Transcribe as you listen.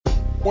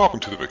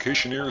Welcome to the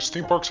Vacationeers,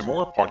 Theme Parks, and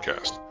More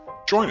podcast.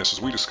 Join us as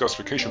we discuss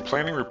vacation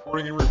planning,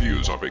 reporting, and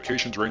reviews on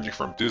vacations ranging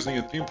from Disney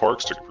and theme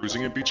parks to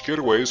cruising and beach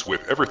getaways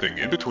with everything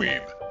in between.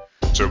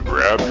 So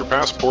grab your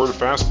passport, a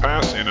fast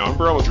pass, and an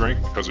umbrella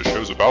drink because the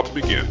show's about to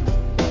begin.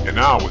 And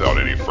now, without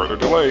any further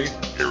delay,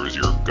 here is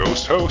your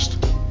ghost host,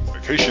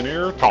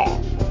 Vacationeer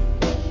Tom.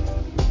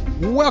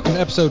 Welcome to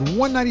episode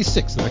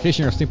 196 of the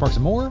Vacationeers, Theme Parks,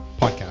 and More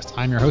podcast.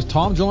 I'm your host,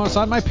 Tom, joined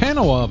alongside my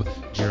panel of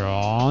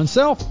John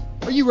Self.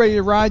 Are you ready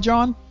to ride,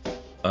 John?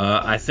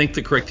 I think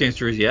the correct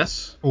answer is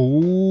yes.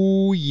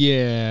 Oh,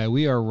 yeah.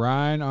 We are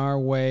riding our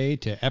way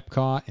to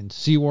Epcot and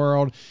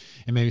SeaWorld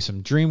and maybe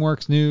some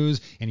Dreamworks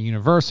news and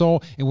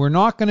Universal. And we're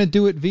not going to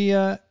do it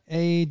via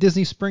a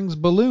Disney Springs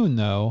balloon,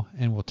 though.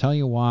 And we'll tell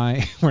you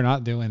why we're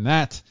not doing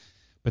that.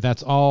 But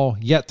that's all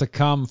yet to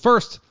come.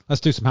 First,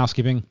 let's do some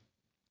housekeeping.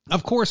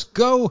 Of course,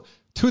 go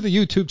to the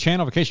YouTube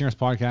channel, Vacationers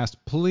Podcast.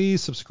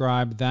 Please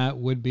subscribe. That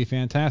would be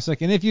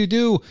fantastic. And if you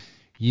do,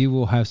 you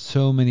will have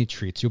so many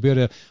treats. You'll be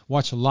able to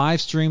watch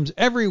live streams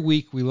every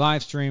week. We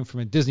live stream from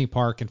a Disney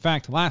park. In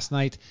fact, last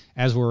night,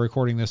 as we're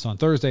recording this on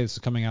Thursday, this is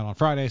coming out on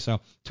Friday, so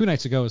 2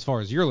 nights ago as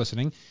far as you're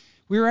listening,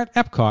 we were at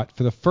Epcot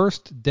for the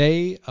first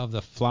day of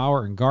the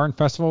Flower and Garden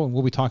Festival, and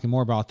we'll be talking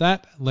more about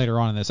that later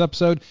on in this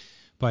episode.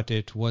 But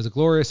it was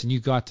glorious, and you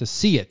got to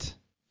see it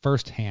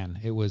firsthand.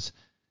 It was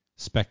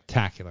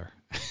spectacular.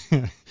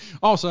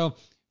 Also,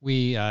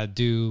 we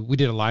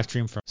did a live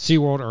stream from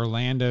SeaWorld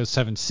Orlando's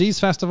Seven Seas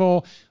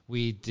Festival.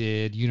 We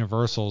did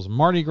Universal's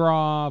Mardi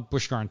Gras,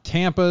 Busch Gardens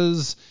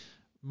Tampa's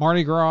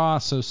Mardi Gras.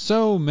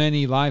 So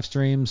many live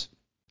streams.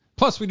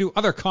 Plus, we do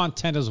other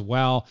content as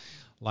well,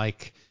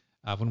 like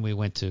when we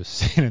went to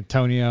San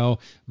Antonio,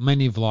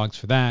 many vlogs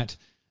for that,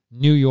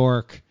 New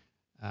York,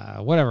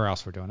 whatever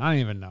else we're doing. I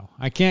don't even know.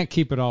 I can't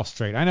keep it all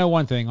straight. I know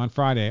one thing on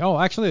Friday. Oh,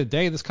 actually, the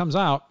day this comes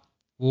out,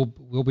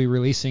 we'll be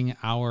releasing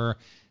our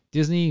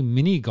Disney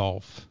mini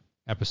golf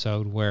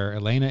episode where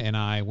Elena and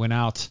I went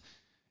out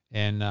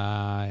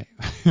and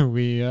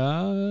we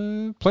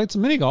played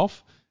some mini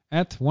golf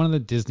at one of the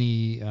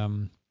Disney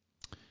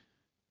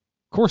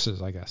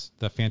courses, I guess,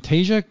 the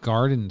Fantasia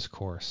Gardens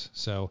course.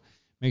 So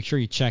make sure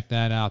you check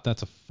that out.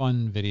 That's a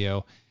fun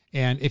video.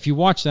 And if you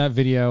watch that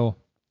video,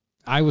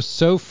 I was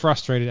so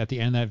frustrated at the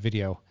end of that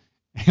video.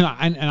 And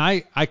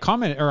I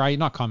commented, or I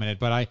not commented,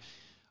 but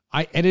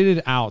I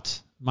edited out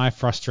my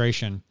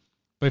frustration.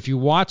 But if you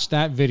watch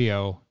that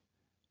video,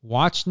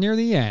 watch near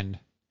the end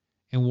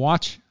and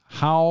watch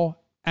how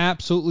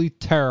absolutely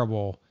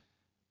terrible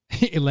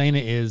Elena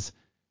is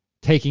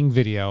taking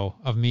video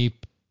of me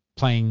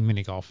playing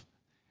mini golf.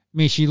 I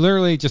mean, she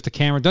literally just the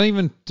camera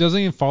doesn't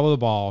even follow the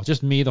ball,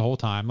 just me the whole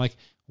time. Like,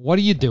 what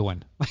are you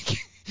doing? Like,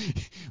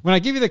 when I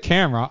give you the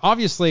camera,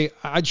 obviously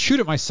I'd shoot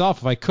it myself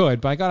if I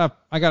could, but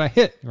I gotta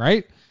hit,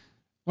 right?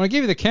 When I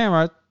give you the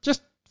camera,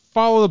 just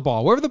follow the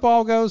ball. Wherever the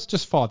ball goes,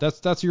 just follow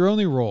it. That's your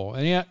only rule.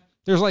 And yet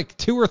there's like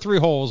 2 or 3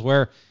 holes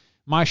where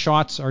my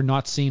shots are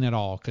not seen at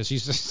all because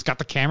she's just got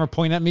the camera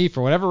pointing at me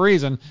for whatever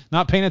reason,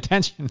 not paying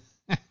attention.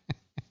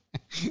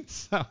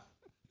 So,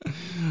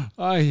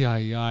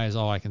 is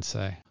all I can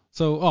say.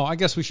 So, I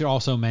guess we should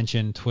also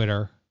mention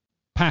Twitter,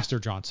 Pastor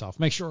John Self.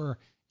 Make sure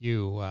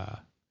you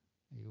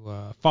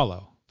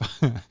follow.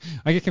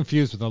 I get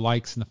confused with the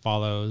likes and the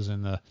follows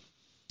and the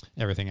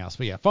everything else.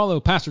 But yeah, follow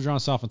Pastor John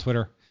Self on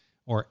Twitter,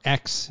 or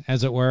X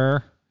as it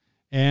were.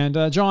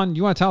 And John,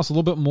 you want to tell us a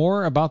little bit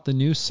more about the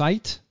new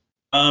site?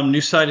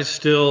 New site is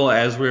still,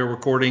 as we're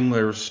recording,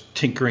 there's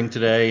tinkering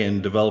today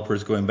and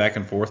developers going back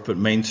and forth, but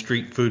Main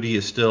Street Foodie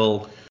is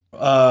still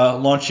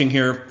launching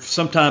here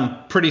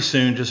sometime pretty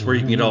soon, just where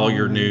you can get all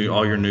your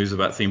news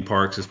about theme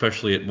parks,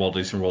 especially at Walt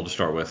Disney World to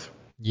start with.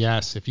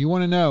 Yes, if you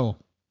want to know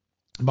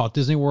about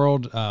Disney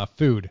World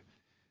food,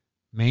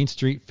 Main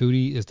Street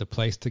Foodie is the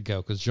place to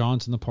go because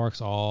John's in the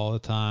parks all the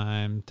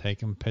time,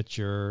 taking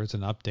pictures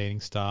and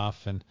updating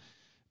stuff and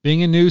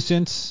being a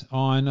nuisance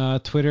on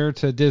Twitter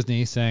to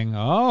Disney, saying,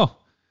 "Oh,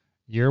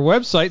 your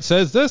website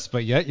says this,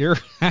 but yet you're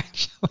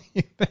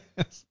actually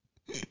this."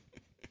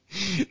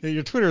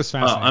 Your Twitter is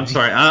fascinating. I'm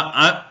sorry.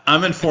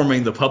 I'm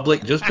informing the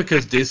public. Just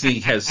because Disney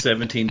has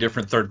 17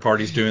 different third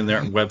parties doing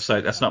their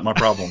website, that's not my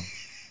problem.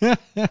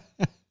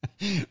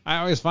 I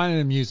always find it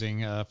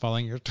amusing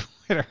following your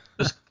Twitter.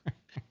 Just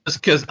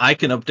because I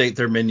can update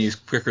their menus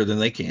quicker than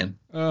they can.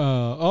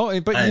 But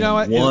you know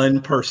what?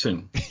 One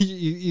person.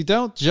 You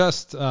don't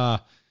just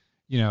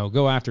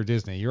go after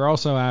Disney. You're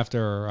also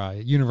after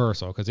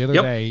Universal, because the other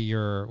day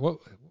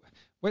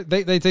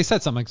they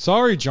said something.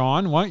 Sorry,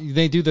 John. Why don't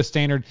they do the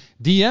standard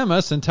DM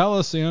us and tell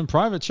us in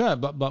private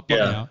chat? But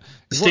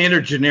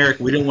Standard generic.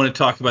 We didn't want to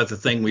talk about the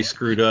thing we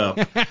screwed up.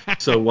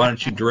 So why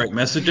don't you direct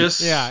message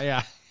us?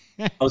 Yeah.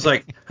 I was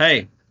like,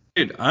 hey,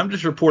 dude, I'm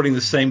just reporting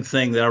the same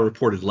thing that I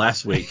reported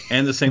last week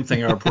and the same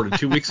thing I reported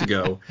 2 weeks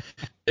ago.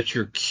 That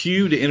your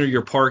queue to enter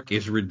your park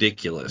is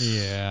ridiculous.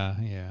 Yeah.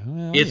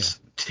 Well, it's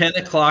 10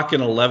 o'clock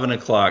and 11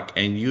 o'clock,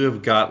 and you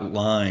have got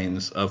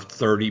lines of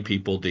 30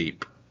 people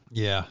deep.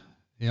 Yeah.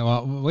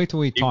 Well, wait till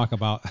we talk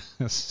about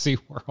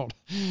SeaWorld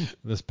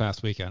this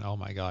past weekend. Oh,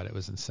 my God, it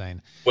was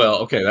insane.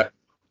 Well, okay,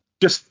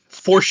 just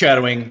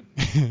foreshadowing.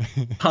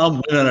 Tom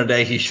went on a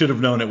day he should have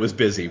known it was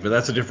busy, but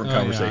that's a different Yeah,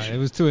 conversation. it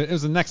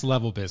was the next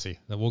level busy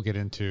that we'll get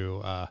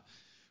into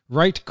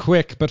right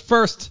quick. But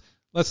first,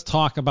 let's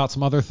talk about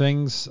some other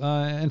things.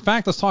 In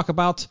fact, let's talk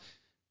about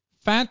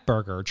Fat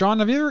Burger. John,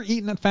 have you ever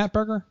eaten at Fat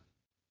Burger?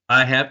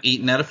 I have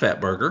eaten at a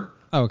Fat Burger.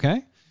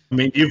 Okay. I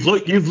mean, you've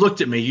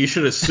looked at me. You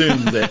should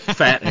assume that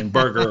fat and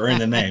burger are in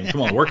the name.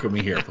 Come on, work with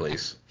me here,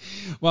 please.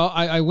 Well,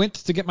 I went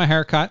to get my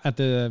hair cut at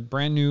the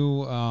brand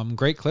new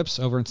Great Clips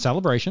over in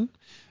Celebration,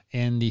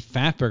 and the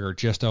Fat Burger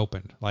just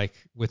opened like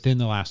within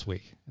the last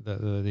week.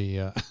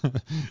 The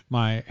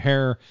my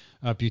hair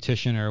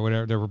beautician or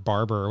whatever, the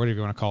barber or whatever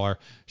you want to call her,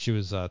 she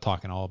was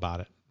talking all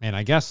about it. And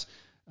I guess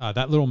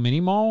that little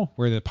mini mall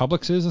where the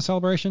Publix is in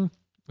Celebration,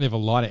 they have a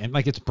lot of, and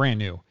like it's brand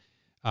new.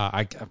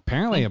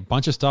 Apparently a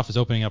bunch of stuff is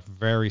opening up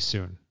very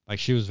soon. Like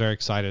she was very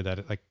excited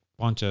that like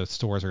a bunch of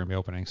stores are gonna be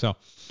opening. So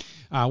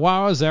while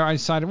I was there, I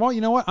decided, well,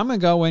 you know what? I'm going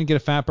to go in and get a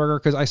Fat Burger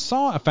because I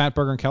saw a Fat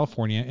Burger in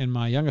California, and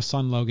my youngest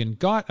son, Logan,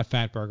 got a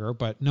Fat Burger,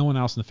 but no one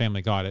else in the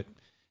family got it.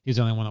 He's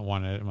the only one that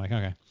wanted it. I'm like,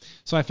 okay.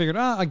 So I figured,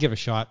 I'll give it a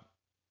shot.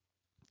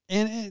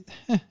 And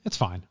it's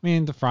fine. I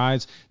mean, the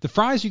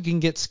fries you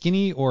can get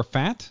skinny or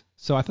fat.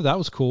 So I thought that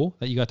was cool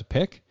that you got to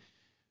pick.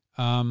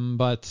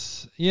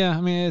 But yeah,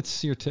 I mean,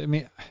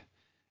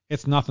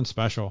 it's nothing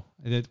special.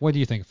 What do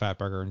you think of Fat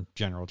Burger in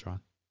general, John?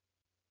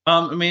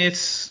 I mean,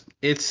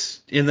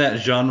 it's in that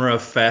genre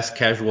of fast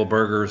casual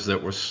burgers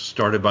that was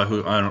started by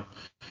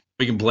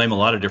we can blame a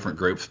lot of different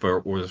groups, but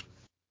it was,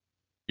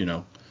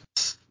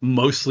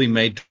 mostly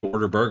made to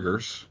order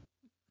burgers.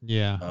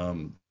 Yeah.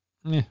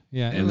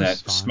 Yeah. And that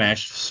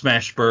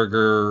smash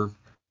burger,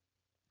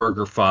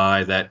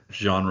 BurgerFi, that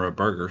genre of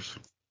burgers.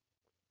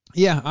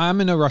 Yeah,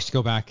 I'm in no rush to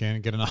go back in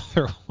and get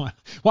another one.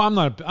 Well,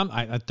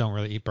 I don't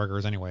really eat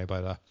burgers anyway,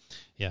 but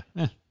yeah,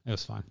 it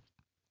was fine.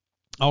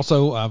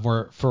 Also,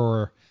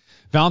 for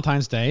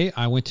Valentine's Day,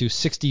 I went to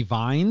 60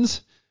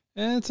 Vines.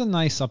 It's a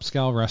nice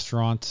upscale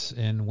restaurant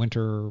in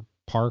Winter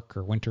Park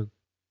or Winter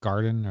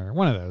Garden or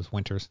one of those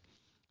winters.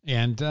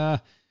 And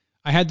I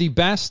had the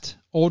best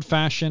old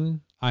fashioned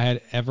I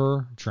had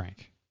ever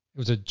drank. It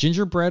was a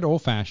gingerbread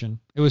old fashioned.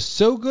 It was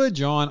so good,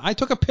 John. I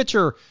took a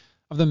picture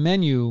of the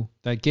menu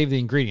that gave the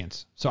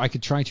ingredients so I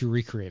could try to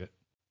recreate it.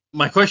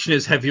 My question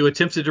is, have you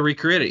attempted to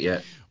recreate it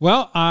yet?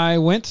 Well, I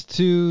went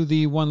to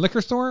the one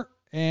liquor store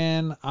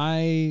and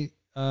I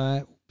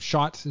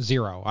shot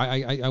 0.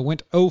 I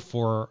went 0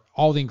 for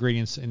all the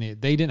ingredients in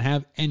it. They didn't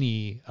have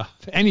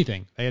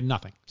anything. They had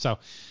nothing. So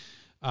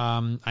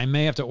I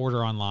may have to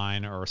order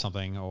online or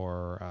something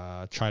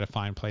or try to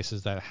find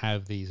places that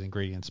have these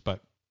ingredients.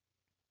 But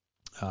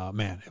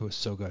man, it was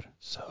so good.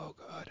 So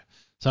good.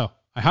 So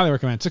I highly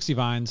recommend 60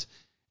 Vines.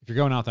 If you're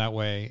going out that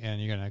way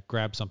and you're going to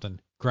grab something,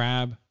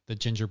 grab the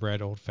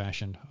gingerbread old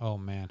fashioned. Oh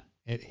man,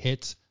 it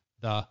hits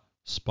the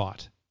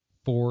spot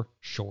for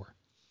sure.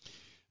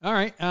 All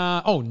right.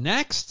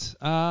 Next,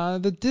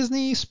 the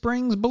Disney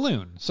Springs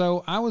balloon.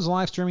 So I was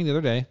live streaming the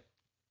other day,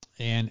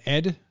 and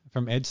Ed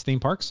from Ed's Theme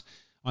Parks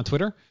on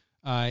Twitter,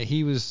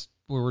 we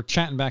were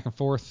chatting back and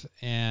forth,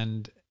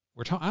 and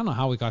I don't know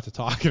how we got to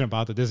talking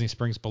about the Disney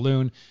Springs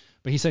balloon,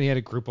 but he said he had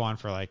a Groupon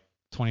for like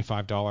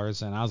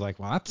 $25, and I was like,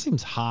 well, that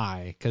seems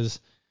high, because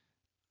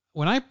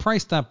when I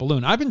priced that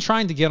balloon, I've been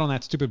trying to get on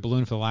that stupid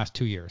balloon for the last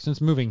 2 years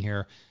since moving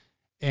here.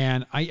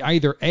 And I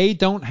either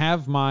don't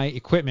have my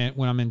equipment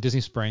when I'm in Disney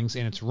Springs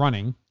and it's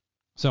running,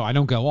 so I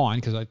don't go on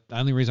because the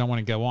only reason I want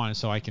to go on is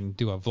so I can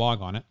do a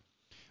vlog on it,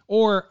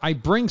 or I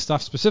bring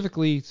stuff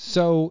specifically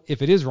so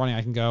if it is running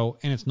I can go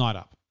and it's not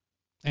up.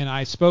 And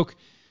I spoke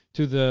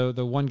to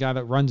the one guy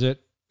that runs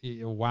it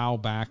a while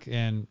back,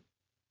 and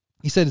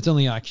he said it's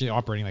only actually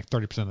operating like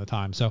 30% of the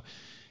time. So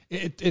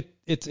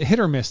it's a hit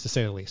or miss to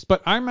say the least.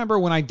 But I remember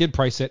when I did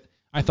price it,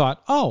 I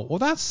thought, oh, well,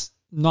 that's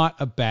not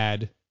a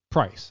bad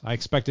price. I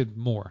expected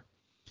more.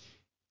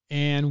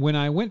 And when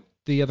I went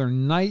the other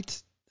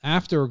night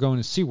after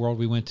going to SeaWorld,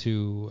 we went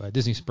to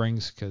Disney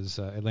Springs because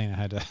Elena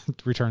had to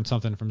return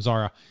something from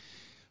Zara.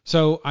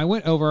 So I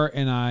went over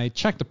and I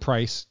checked the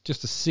price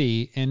just to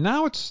see, and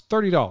now it's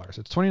 $30.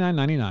 It's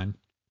 $29.99.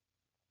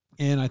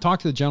 And I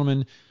talked to the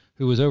gentleman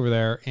who was over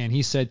there, and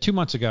he said 2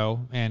 months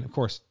ago, and of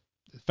course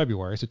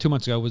February, so 2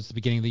 months ago was the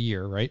beginning of the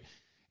year, right?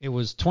 It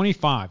was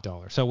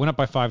 $25. So it went up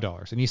by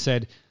 $5. And he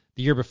said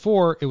the year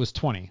before it was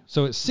 $20.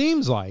 So it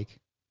seems like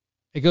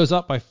it goes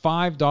up by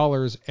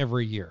 $5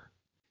 every year.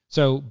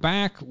 So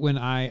back when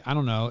I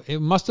don't know, it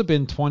must have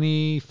been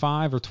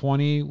 25 or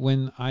 20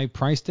 when I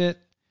priced it.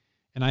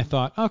 And I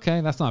thought, okay,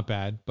 that's not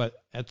bad. But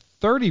at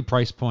 30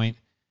 price point,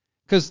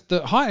 because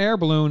the hot air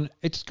balloon,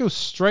 it just goes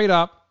straight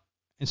up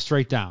and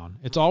straight down.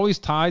 It's always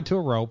tied to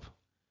a rope.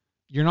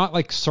 You're not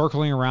like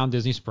circling around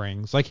Disney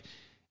Springs. Like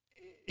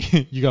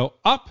you go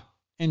up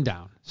and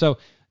down. So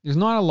there's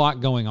not a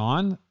lot going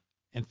on.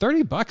 And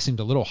 $30 seemed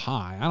a little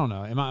high. I don't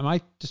know. Am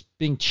I just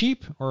being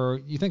cheap,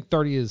 or you think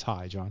 30 is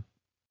high, John?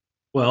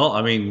 Well,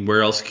 I mean,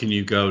 where else can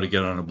you go to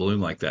get on a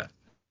balloon like that?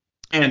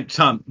 And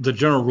Tom, the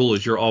general rule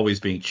is you're always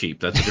being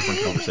cheap. That's a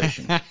different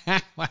conversation.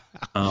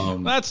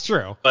 That's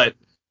true. But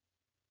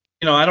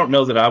I don't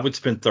know that I would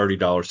spend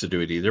 $30 to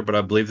do it either, but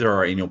I believe there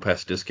are annual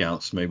pass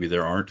discounts. Maybe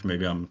there aren't.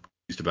 Maybe I'm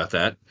confused about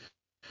that.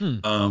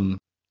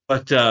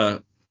 But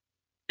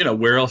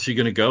where else are you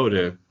going to go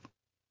to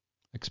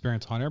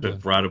experience hot air balloon?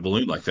 Ride a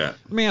balloon like that?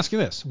 Let me ask you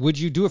this: would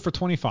you do it for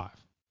 25?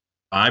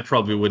 I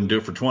probably wouldn't do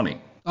it for 20.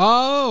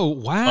 Oh,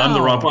 wow! I'm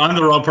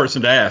the wrong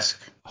person to ask.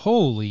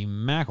 Holy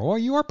mackerel! Well,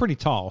 you are pretty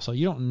tall, so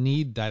you don't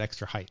need that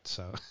extra height.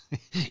 So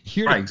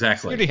right,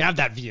 exactly. You already have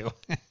that view.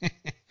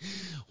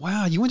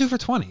 Wow, you wouldn't do it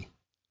for 20?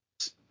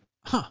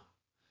 Huh?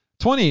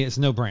 20 is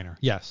no brainer.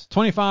 Yes.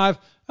 25.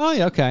 Oh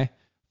yeah, okay.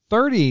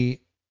 30.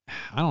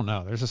 I don't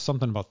know. There's just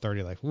something about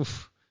 30 like,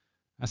 oof.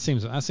 That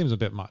seems a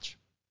bit much.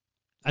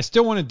 I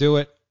still want to do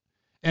it,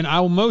 and I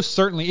will most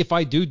certainly, if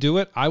I do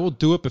it, I will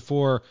do it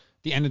before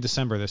the end of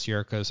December this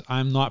year because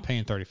I'm not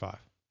paying 35.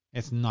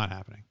 It's not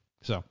happening.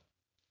 So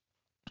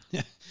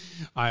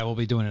I will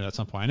be doing it at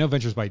some point. I know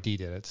Ventures by D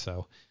did it,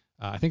 so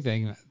I think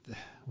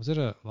was it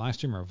a live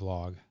stream or a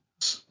vlog?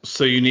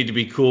 So you need to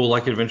be cool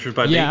like Adventures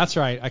by D? Yeah, that's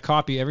right. I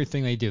copy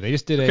everything they do. They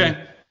just did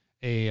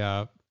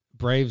a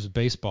Braves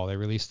baseball. They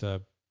released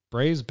a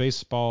Braves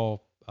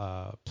baseball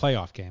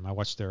playoff game. I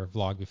watched their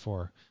vlog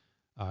before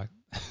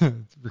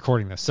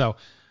recording this. So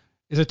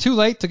is it too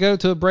late to go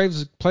to a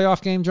Braves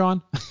playoff game,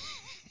 John?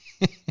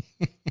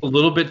 A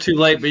little bit too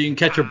late, but you can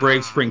catch a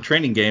Braves spring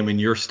training game in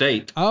your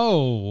state.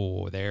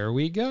 Oh, there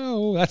we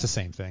go. That's the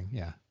same thing.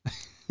 Yeah.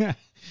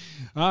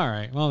 All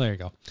right. Well, there you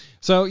go.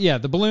 So yeah,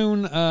 the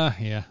balloon.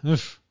 Yeah.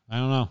 Oof, I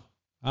don't know.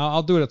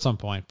 I'll do it at some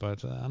point,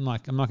 but I'm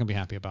not gonna be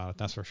happy about it.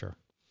 That's for sure.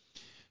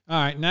 All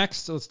right.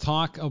 Next, let's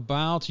talk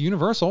about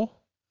Universal.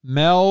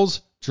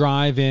 Mel's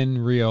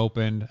Drive-In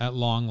reopened at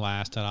long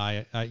last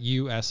at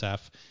USF.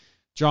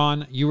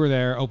 John, you were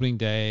there opening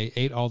day,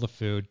 ate all the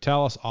food.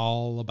 Tell us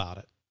all about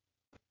it.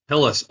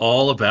 Tell us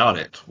all about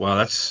it. Wow,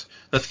 that's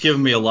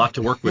given me a lot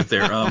to work with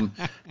there. And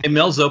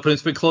Mel's open.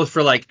 It's been closed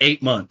for like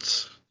 8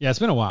 months. Yeah, it's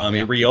been a while.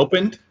 It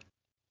reopened.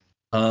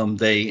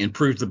 They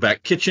improved the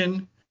back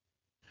kitchen,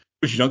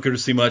 which you don't get to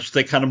see much.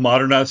 They kind of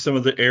modernized some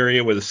of the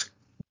area with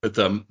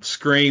the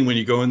screen when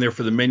you go in there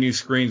for the menu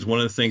screens. One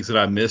of the things that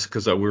I missed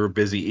because we were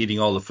busy eating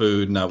all the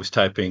food and I was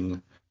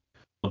typing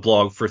a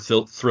blog for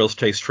Thrills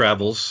Taste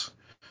Travels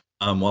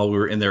while we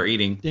were in there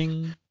eating.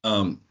 Ding.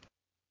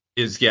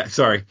 Is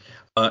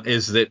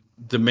that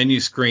the menu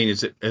screen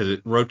as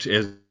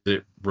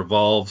it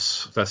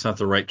revolves. That's not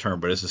the right term,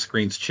 but as the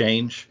screens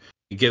change,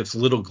 it gives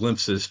little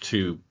glimpses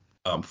to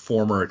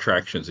former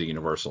attractions at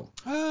Universal.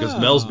 Because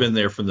Mel's been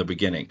there from the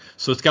beginning,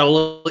 so it's got a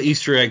little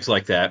Easter eggs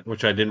like that,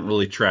 which I didn't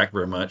really track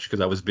very much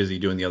because I was busy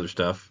doing the other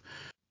stuff.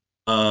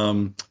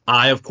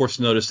 I of course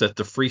noticed that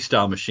the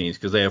freestyle machines,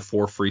 because they have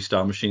 4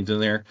 freestyle machines in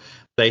there,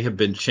 they have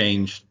been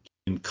changed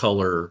in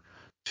color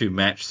to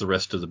match the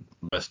rest of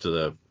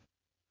the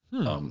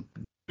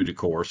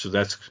decor, so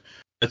that's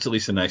at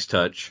least a nice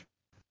touch.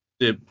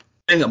 The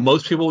thing that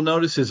most people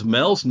notice is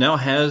Mel's now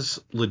has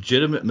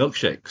legitimate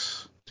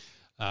milkshakes.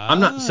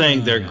 I'm not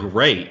saying they're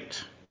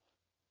great.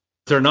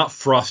 They're not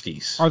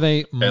Frosties. Are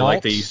they malt?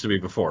 Like they used to be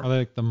before? Are they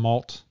like the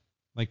malt?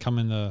 They come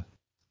in the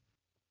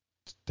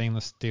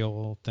stainless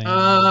steel thing?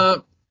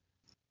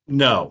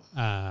 No.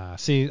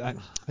 See,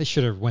 they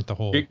should have went the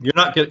whole... You're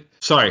not getting...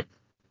 Sorry.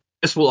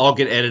 This will all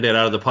get edited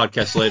out of the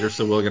podcast later,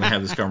 so we're going to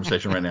have this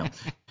conversation right now.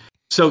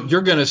 So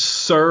you're going to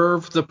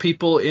serve the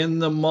people in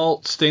the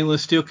malt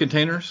stainless steel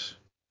containers?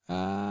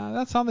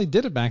 That's how they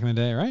did it back in the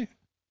day, right?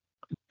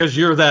 Because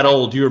you're that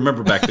old, you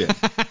remember back then.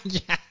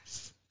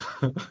 Yes.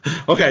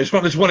 Okay, I just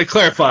want to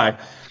clarify.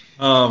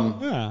 Yeah,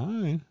 I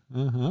mean,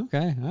 okay.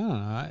 I don't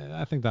know.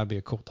 I think that'd be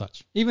a cool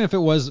touch, even if it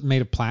was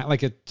made of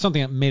plastic,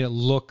 something that made it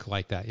look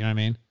like that. You know what I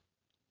mean?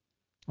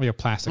 Like a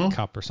plastic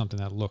cup or something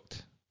that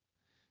looked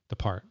the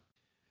part.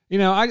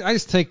 I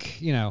just take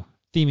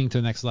theming to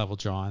the next level,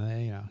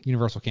 John.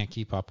 Universal can't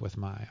keep up with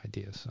my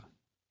ideas. So.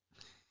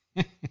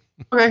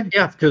 Okay,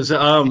 yeah, because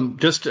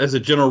just as a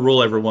general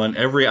rule,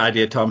 every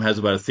idea Tom has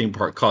about a theme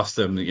park costs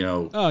them,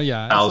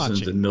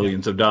 thousands and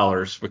millions of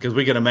dollars. Because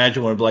we can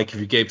imagine what it'd be like if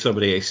you gave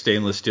somebody a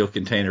stainless steel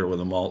container with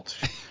a malt.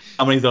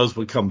 How many of those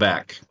would come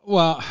back?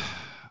 Well,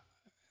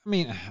 I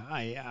mean,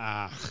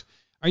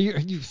 are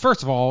you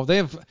first of all,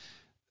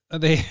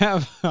 they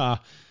have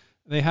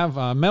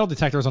metal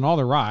detectors on all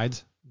their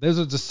rides. Those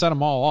will just set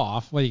them all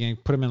off. What, you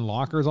can put them in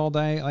lockers all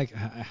day? Like,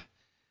 I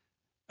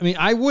mean,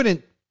 I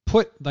wouldn't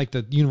put like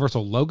the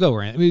Universal logo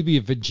or anything.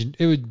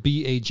 It would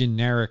be a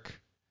generic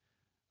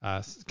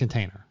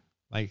container.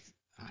 Like,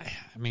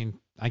 I mean,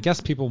 I guess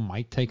people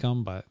might take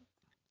them, but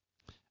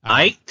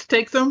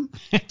take them?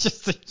 It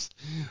just seems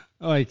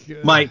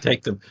like might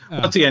take them.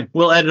 Once again,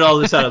 we'll edit all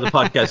this out of the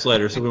podcast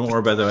later, so we won't worry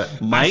about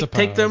that. Might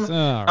take them.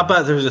 Right. How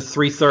about there's a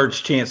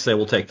 3/3 chance they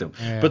will take them?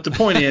 Yeah. But the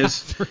point is,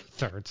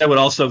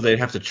 3/3. They'd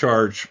have to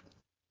charge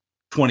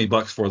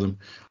 $20 for them.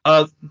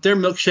 Their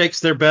milkshakes,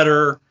 they're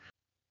better.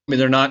 I mean,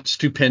 they're not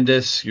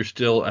stupendous.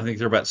 I think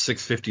they're about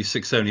 $6.50,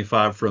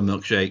 $6.75 for a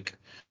milkshake.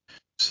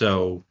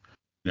 So,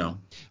 How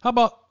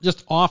about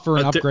just offer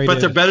an upgraded? But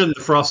they're better than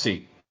the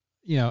Frosty.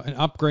 An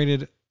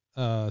upgraded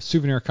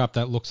souvenir cup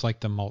that looks like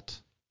the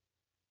malt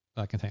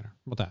container.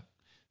 How about that?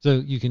 So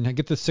you can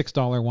get the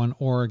 $6 one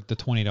or the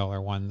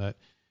 $20 one that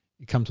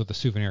it comes with a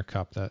souvenir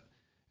cup that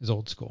is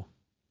old school.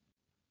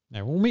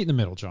 Yeah, we'll meet in the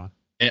middle, John.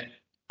 And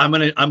I'm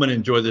gonna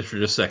enjoy this for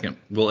just a second.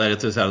 We'll edit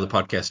this out of the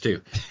podcast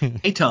too.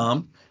 Hey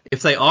Tom,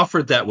 if they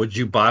offered that, would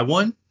you buy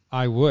one?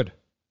 I would.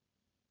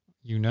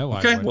 I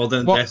Okay, would. well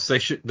then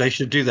they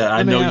should do that.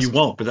 I know you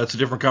won't, but that's a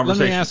different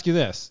conversation. Let me ask you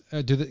this: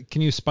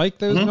 can you spike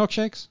those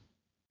milkshakes?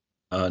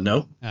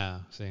 No.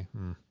 See,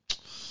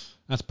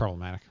 that's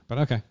problematic. But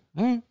okay,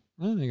 all right.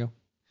 Well, there you go.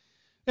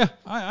 Yeah,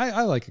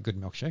 I like a good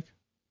milkshake.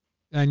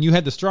 And you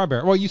had the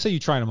strawberry. Well, you say you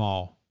tried them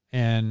all,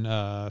 and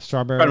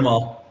strawberry. Tried them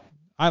all.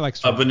 I like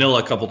strawberry. Vanilla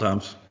a couple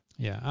times.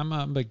 Yeah, I'm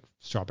a big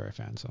strawberry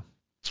fan. So.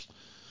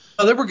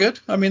 Oh, they were good.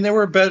 I mean, they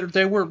were better.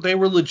 They were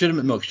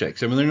legitimate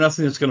milkshakes. I mean, they're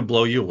nothing that's going to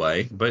blow you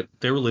away, but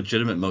they were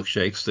legitimate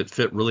milkshakes that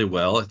fit really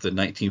well at the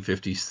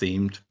 1950s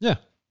themed. Yeah.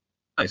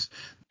 Nice.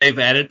 They've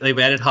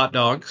added hot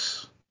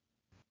dogs.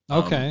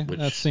 Okay,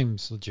 that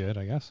seems legit,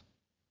 I guess.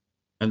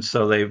 And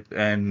so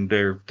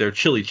they're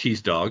chili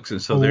cheese dogs,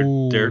 and so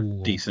they're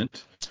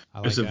decent.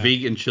 There's a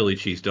vegan chili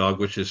cheese dog,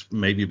 which is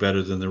maybe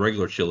better than the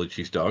regular chili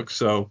cheese dog.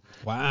 So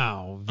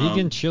wow,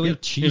 vegan chili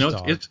cheese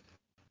dog.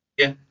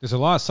 Yeah. There's a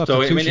lot of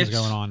substitutions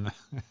going on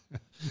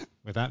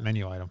with that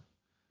menu item.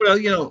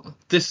 Well,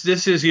 this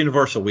is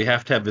universal. We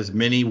have to have as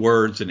many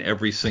words in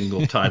every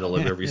single title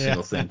of every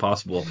single thing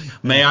possible.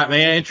 May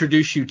I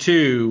introduce you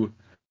to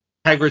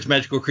Hagrid's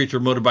Magical Creature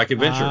Motorbike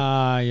Adventure?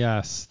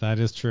 Yes, that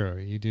is true.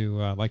 You do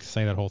like to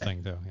say that whole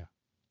thing, too. Yeah.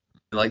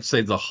 I like to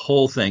say the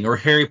whole thing, or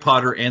Harry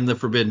Potter and the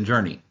Forbidden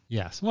Journey.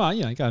 Yes. Well,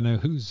 you got to know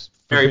who's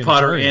Harry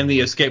Potter and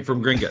the Escape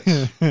from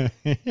Gringotts.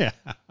 Yeah.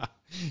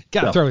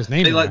 Got to throw his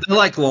name in there.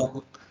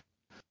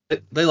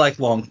 They like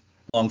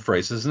long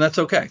phrases, and that's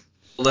okay.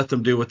 We'll let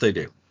them do what they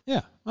do.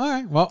 Yeah. All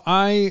right. Well,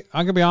 I'm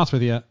gonna be honest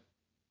with you.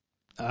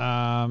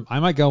 I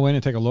might go in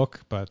and take a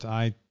look, but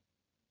I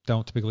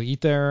don't typically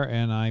eat there,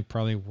 and I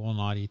probably will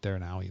not eat there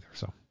now either.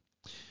 So,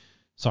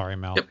 sorry,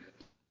 Mel. Yep.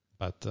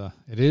 But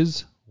it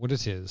is what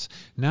it is.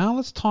 Now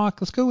let's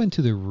go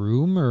into the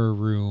rumor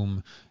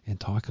room and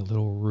talk a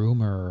little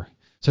rumor.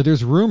 So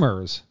there's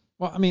rumors.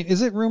 Well, I mean,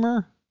 is it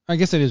rumor? I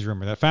guess it is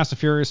rumor that Fast and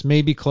Furious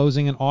may be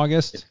closing in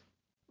August.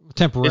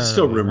 Temporarily. It's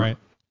still rumor. Right?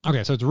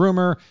 Okay, so it's a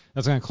rumor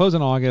that's going to close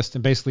in August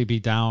and basically be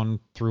down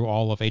through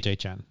all of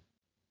HHN.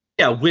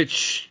 Yeah,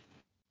 which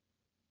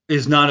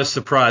is not a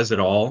surprise at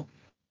all.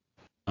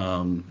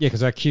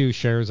 Because that queue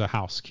shares a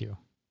house queue.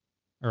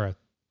 The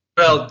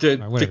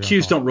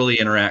queues don't really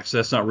interact, so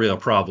that's not really a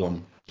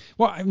problem.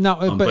 Well,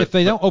 no, but if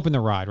they don't open the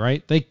ride,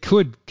 right, they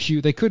could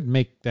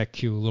make that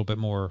queue a little bit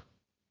more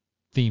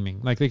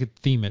theming. Like they could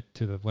theme it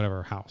to the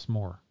whatever house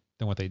more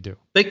than what they do.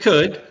 They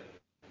could,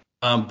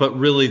 but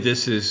really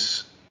this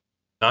is,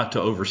 not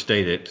to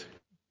overstate it,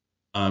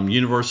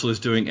 Universal is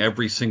doing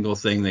every single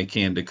thing they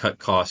can to cut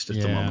costs at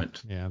the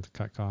moment. Yeah, to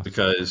cut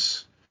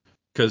costs.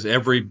 Because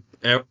every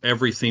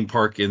theme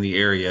park in the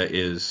area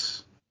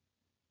is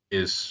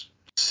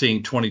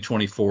seeing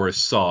 2024 as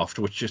soft,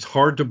 which is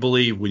hard to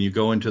believe when you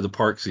go into the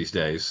parks these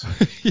days.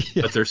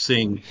 Yeah. But they're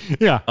seeing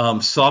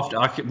soft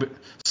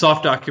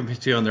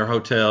occupancy on their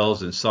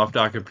hotels and soft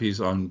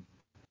occupancies on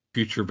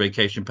future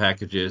vacation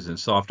packages and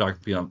soft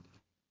occupancy on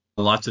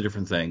lots of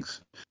different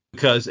things.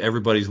 Because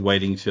everybody's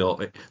waiting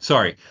the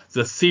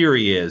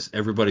theory is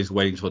everybody's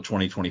waiting till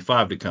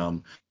 2025 to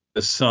come,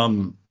 because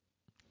some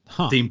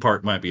theme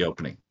park might be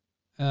opening.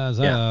 Is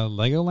that a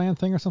Legoland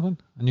thing or something?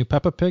 A new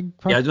Peppa Pig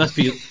park? Yeah, it must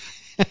be.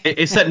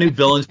 It's that new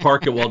Villains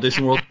Park at Walt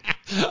Disney World.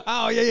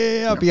 Oh,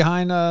 yeah.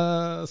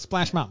 Behind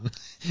Splash Mountain.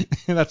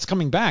 That's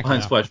coming back.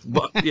 Behind Splash.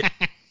 Yeah,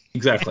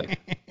 exactly.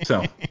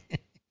 So.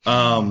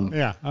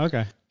 Yeah,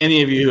 okay.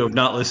 Any of you who have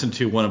not listened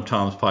to one of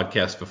Tom's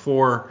podcasts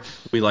before,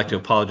 we'd like to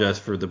apologize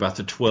for about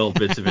the 12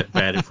 bits of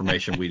bad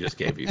information we just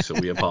gave you. So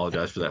we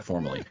apologize for that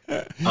formally.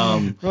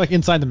 We're like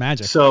inside the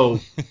magic.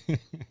 So,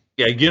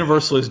 yeah,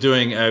 Universal is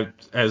doing,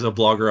 as a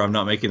blogger, I'm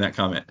not making that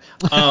comment.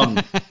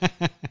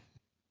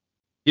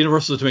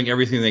 Universal is doing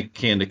everything they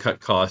can to cut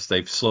costs.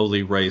 They've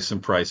slowly raised some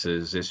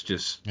prices. This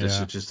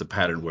is just the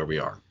pattern where we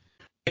are.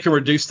 They can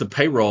reduce the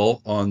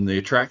payroll on the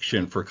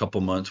attraction for a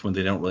couple months when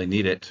they don't really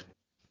need it.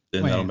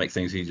 Then that'll make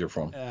things easier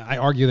for them. I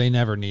argue they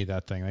never need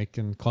that thing. They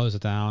can close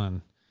it down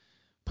and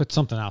put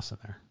something else in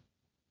there.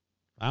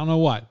 I don't know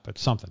what, but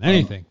something,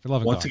 anything. For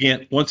love of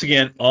God. Once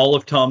again, all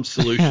of Tom's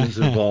solutions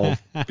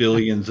involve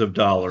billions of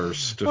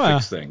dollars to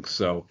fix things.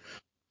 So,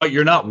 but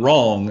you're not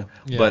wrong.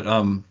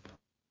 Yeah.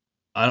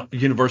 But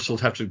Universal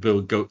have to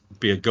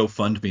be a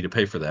GoFundMe to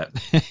pay for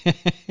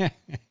that.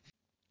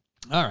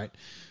 All right.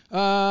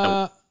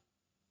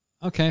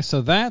 Okay, so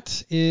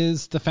that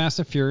is the Fast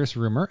and Furious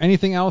rumor.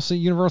 Anything else at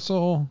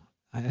Universal?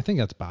 I think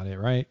that's about it,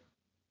 right?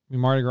 I mean,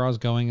 Mardi Gras is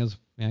going as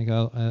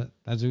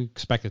we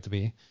expect it to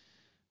be.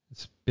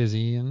 It's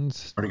busy and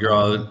Mardi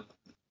Gras,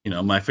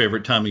 my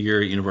favorite time of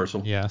year at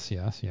Universal. Yes.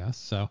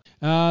 So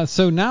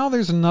now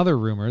there's another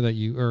rumor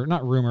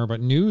not rumor,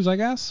 but news, I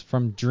guess,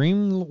 from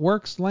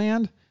Dreamworks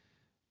land.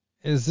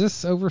 Is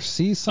this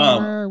overseas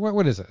somewhere?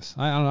 What is this?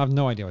 I have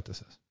no idea what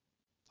this is.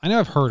 I know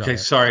I've heard of it. Okay,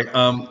 sorry.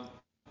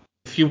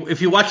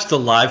 If you watch the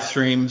live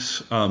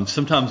streams,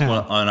 sometimes when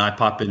I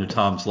pop into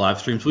Tom's live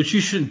streams, which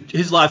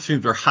his live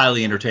streams are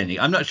highly entertaining.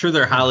 I'm not sure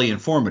they're highly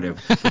informative,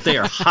 but they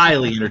are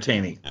highly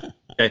entertaining.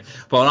 Okay,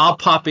 but when I'll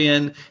pop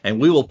in and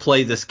we will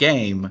play this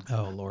game,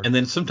 Oh Lord. and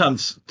then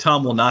sometimes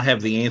Tom will not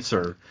have the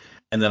answer,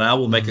 and then I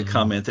will make a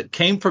comment that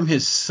came from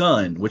his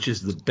son, which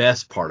is the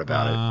best part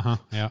about it.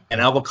 Yeah. And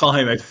I will call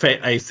him a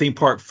theme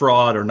park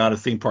fraud or not a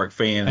theme park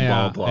fan, and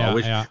blah blah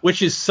blah,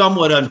 which is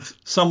somewhat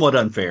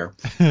unfair.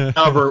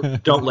 However,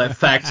 don't let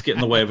facts get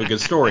in the way of a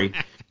good story.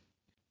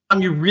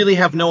 You really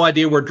have no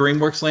idea where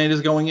DreamWorks Land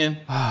is going in?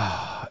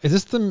 Is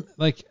this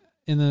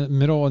in the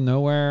middle of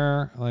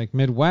nowhere, like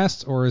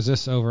Midwest, or is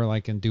this over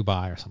like in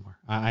Dubai or somewhere?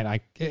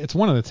 It's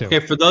one of the two.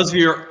 Okay, for those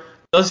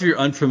of you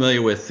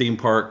unfamiliar with theme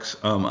parks,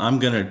 I'm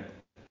gonna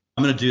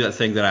do that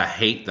thing that I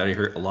hate that I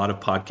hear a lot of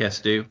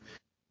podcasts do.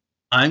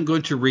 I'm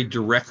going to read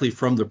directly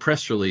from the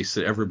press release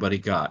that everybody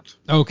got.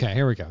 Okay,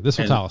 here we go. This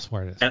will tell us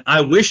where it is. And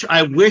I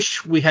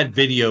wish we had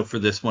video for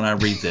this when I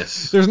read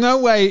this. There's no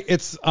way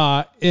it's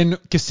in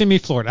Kissimmee,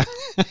 Florida.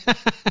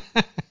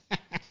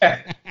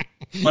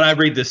 When I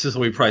read this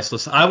will be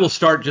priceless. I will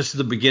start just at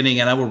the beginning,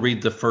 and I will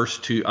read the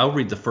first two. I'll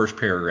read the first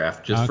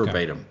paragraph just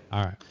verbatim.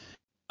 All right.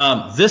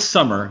 This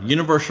summer,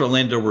 Universal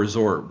Orlando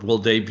Resort will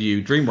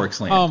debut DreamWorks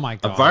Land. Oh my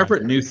God. A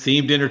vibrant new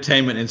themed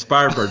entertainment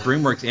inspired by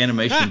DreamWorks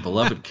animation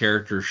beloved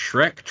characters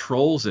Shrek,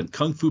 Trolls, and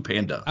Kung Fu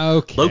Panda.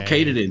 Okay.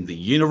 Located in the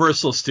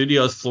Universal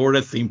Studios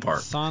Florida theme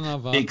park.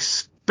 The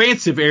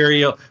expansive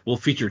area will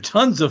feature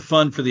tons of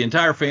fun for the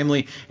entire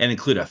family and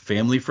include a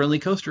family-friendly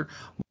coaster,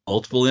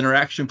 multiple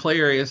interaction play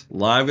areas,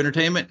 live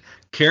entertainment,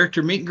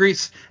 character meet and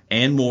greets,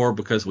 and more,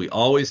 because we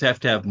always have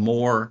to have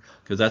more,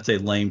 because that's a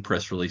lame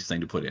press release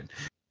thing to put in.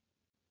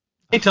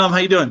 Hey, Tom, how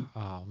you doing?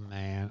 Oh,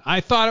 man.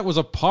 I thought it was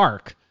a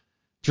park.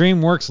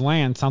 DreamWorks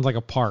Land sounds like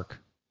a park,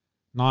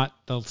 not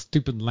the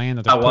stupid land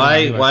that they're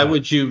putting Why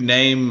would you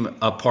name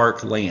a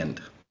park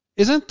land?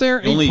 Isn't there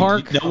a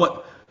park?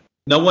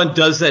 No one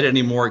does that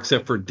anymore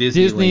except for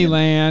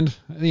Disneyland.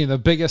 The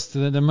biggest,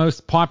 the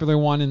most popular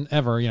one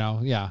ever,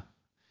 yeah.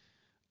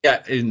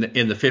 Yeah, in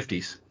the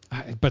 50s.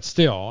 But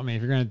still, I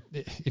mean,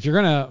 if you're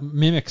gonna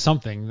mimic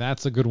something,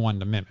 that's a good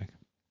one to mimic.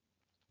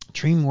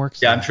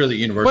 DreamWorks. Yeah, I'm sure that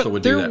Universal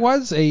would do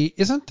that.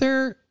 Isn't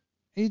there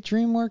a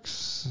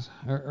DreamWorks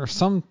or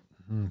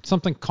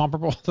something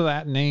comparable to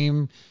that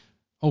name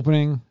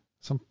opening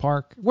some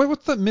park?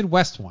 What's the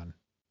Midwest one?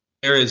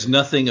 There is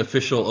nothing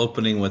official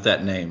opening with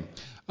that name.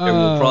 There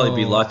will probably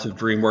be lots of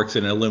DreamWorks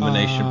and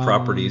Illumination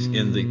properties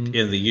in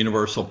the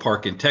Universal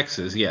Park in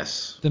Texas.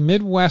 Yes. The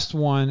Midwest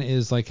one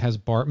has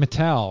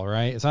Mattel,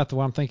 right? Is that the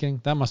one I'm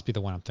thinking? That must be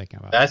the one I'm thinking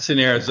about. That's in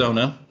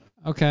Arizona.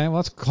 Okay, well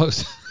that's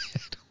close.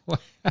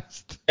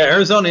 West. Yeah,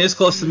 Arizona is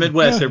close to the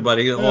Midwest,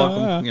 everybody.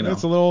 Welcome,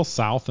 It's a little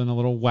south and a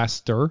little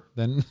wester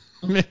than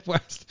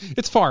Midwest.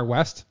 It's far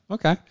west.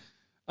 Okay.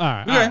 All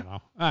right. Okay.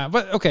 I don't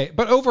know.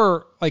 But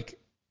over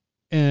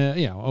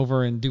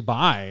over in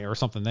Dubai or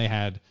something, they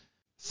had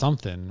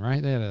something,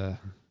 right?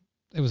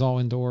 It was all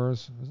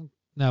indoors.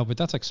 No, but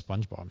that's like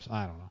SpongeBob.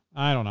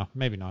 I don't know.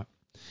 Maybe not.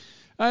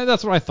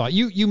 That's what I thought.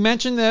 You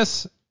mentioned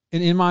this,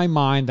 and in my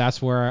mind,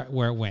 that's where it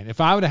went.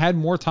 If I would have had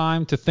more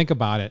time to think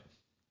about it,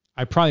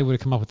 I probably would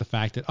have come up with the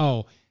fact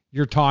that,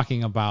 you're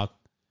talking about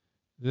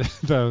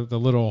the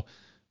little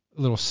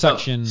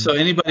section. So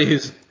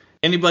anybody's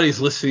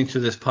listening to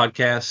this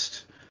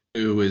podcast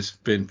who has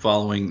been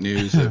following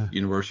news of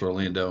Universal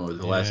Orlando over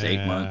the last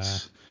 8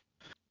 months.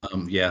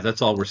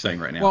 That's all we're saying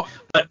right now.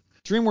 Well,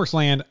 DreamWorks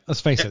Land, let's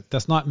face it,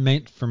 that's not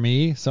meant for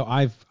me. So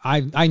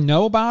I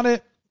know about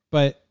it,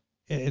 but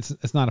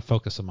it's not a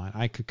focus of mine.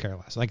 I could care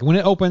less. Like when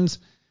it opens,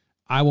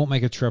 I won't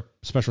make a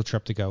special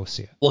trip to go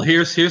see it. Well,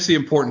 here's the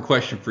important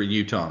question for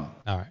you, Tom.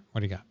 All right, what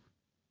do you got?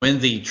 When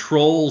the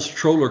Trolls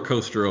Troller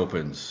Coaster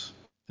opens,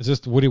 is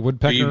this Woody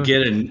Woodpecker? Do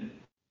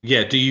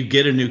you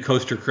get a new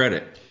coaster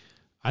credit?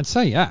 I'd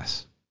say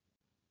yes.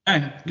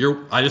 Okay.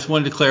 I just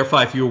wanted to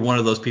clarify if you were one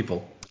of those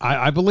people.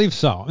 I believe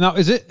so. Now,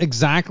 is it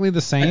exactly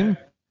the same?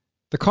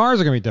 The cars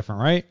are going to be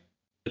different, right?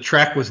 The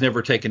track was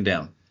never taken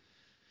down.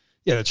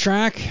 Yeah, the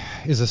track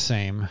is the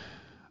same.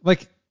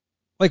 Like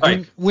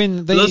right.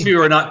 when they. For those of you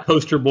who are not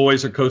coaster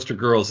boys or coaster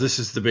girls, this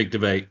is the big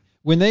debate.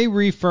 When they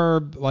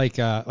refurb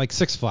like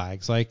Six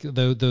Flags, like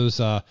those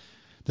the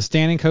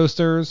standing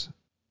coasters,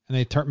 and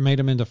they made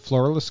them into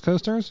floorless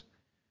coasters.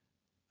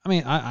 I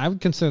mean, I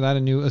would consider that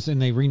a new,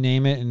 and they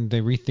rename it and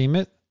they retheme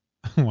it.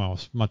 Well,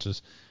 as much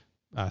as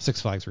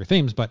Six Flags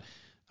rethemes, but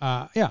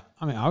I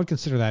mean, I would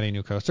consider that a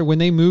new coaster. When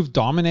they moved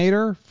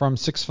Dominator from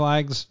Six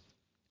Flags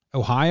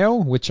Ohio,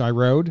 which I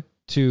rode,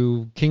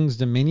 to King's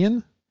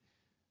Dominion,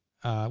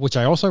 which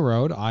I also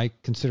rode, I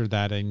considered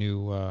that a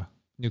new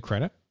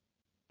credit.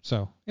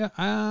 So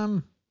yeah,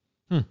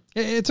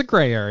 it's a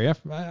gray area.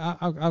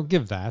 I'll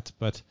give that,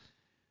 but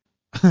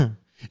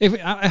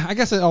I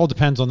guess it all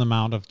depends on the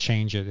amount of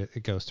change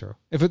it goes through.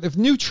 If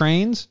new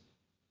trains,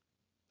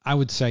 I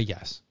would say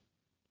yes.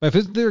 But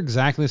if they're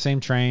exactly the same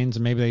trains,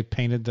 and maybe they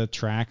painted the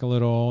track a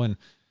little, and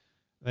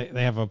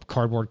they have a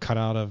cardboard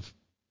cutout of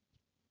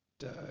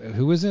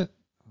who is it?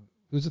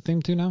 Who's the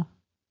theme to now?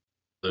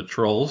 The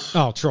trolls.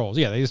 Oh, trolls.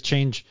 Yeah, they just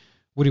change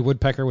Woody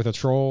Woodpecker with a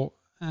troll.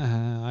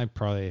 I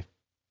probably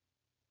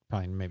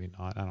maybe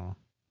not. I don't know.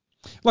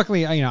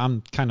 Luckily,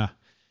 I've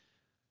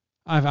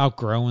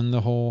outgrown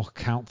the whole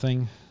count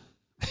thing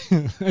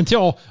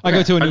until I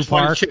go to a new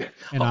park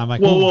and I'm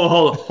like,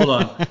 whoa, hold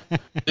on.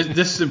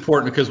 This is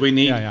important because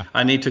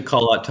I need to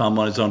call out Tom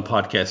on his own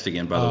podcast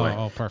again, by the way.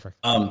 Oh, perfect.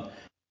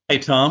 Hey,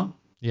 Tom.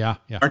 Yeah.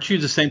 Aren't you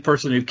the same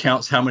person who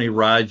counts how many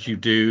rides you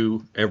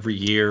do every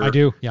year? I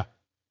do. Yeah.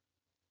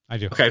 I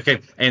do.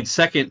 Okay. And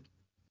second,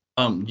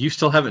 you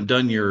still haven't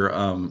done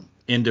your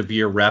end of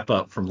year wrap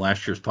up from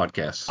last year's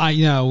podcast.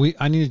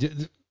 I need to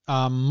do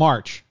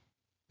March.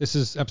 This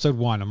is episode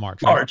 1 of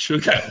March. Right? March.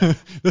 Okay.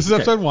 This is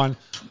episode 1.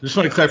 Just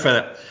want to clarify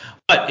that.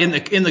 But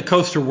in the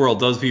coaster world,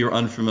 those of you who are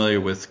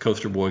unfamiliar with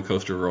Coaster Boy,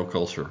 Coaster Girl,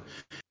 Coaster,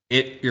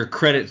 your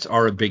credits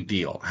are a big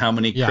deal. How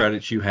many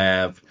credits you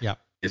have? Yeah.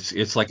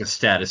 It's like a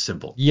status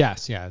symbol.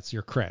 Yes. Yeah. It's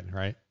your cred,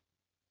 right?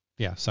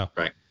 Yeah. So.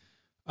 Right.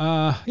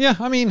 Yeah.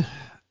 I mean,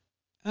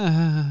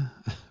 I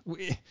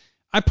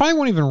probably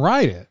won't even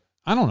ride it.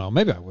 I don't know.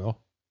 Maybe I will.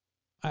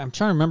 I'm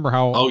trying to remember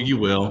how. Oh, you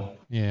will.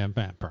 Yeah,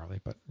 probably.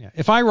 But yeah,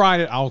 if I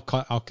ride it, I'll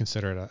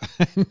consider it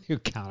a new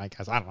count. I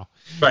guess I don't know.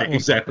 Right.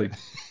 Exactly.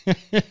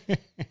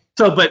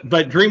 So, but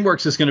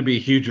DreamWorks is going to be a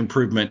huge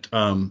improvement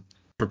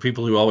for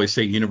people who always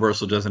say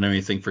Universal doesn't have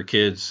anything for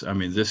kids. I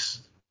mean,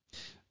 this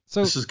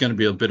is going to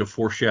be a bit of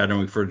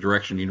foreshadowing for the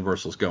direction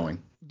Universal's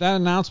going. That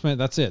announcement,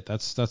 that's it.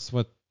 That's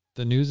what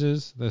the news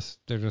is.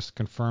 They're just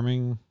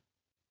confirming.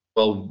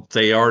 Well,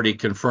 they already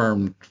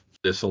confirmed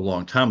this a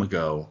long time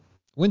ago.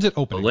 When's it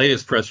opening? The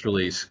latest press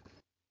release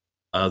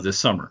this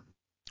summer.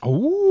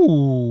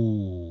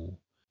 Oh,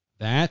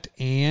 that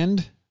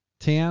and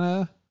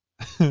Tiana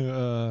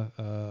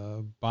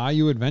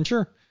Bayou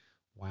Adventure.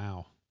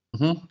 Wow.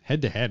 Mm-hmm.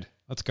 Head to head.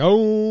 Let's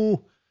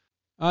go.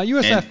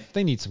 USF,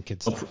 they need some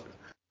kids stuff.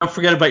 Don't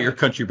forget about your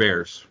Country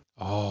Bears.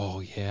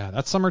 Oh, yeah.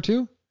 That's summer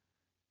too?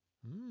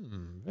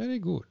 Very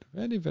good.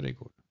 Very, very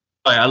good.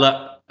 I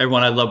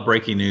love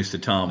breaking news to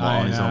Tom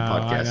on his own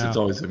podcast. It's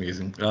always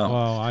amusing.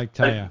 Well, I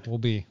tell you,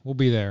 we'll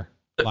be there.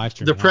 Live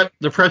stream.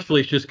 The press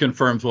release just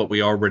confirms what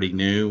we already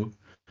knew.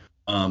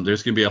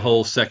 There's going to be a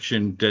whole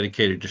section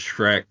dedicated to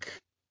Shrek.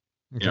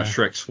 Okay.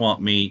 Shrek Swamp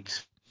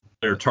Meat.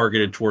 They're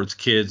targeted towards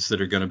kids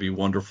that are going to be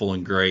wonderful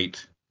and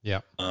great.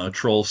 Yeah.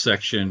 Troll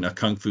section, a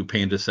Kung Fu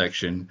Panda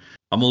section.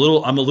 I'm a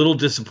little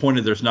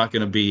disappointed there's not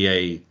going to be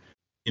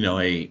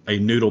a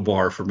noodle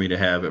bar for me to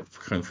have at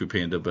Kung Fu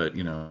Panda, but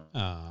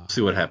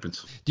see what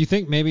happens. Do you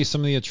think maybe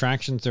some of the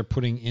attractions they're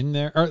putting in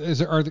there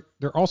are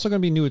there also going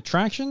to be new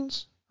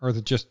attractions, or is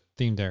it just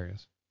themed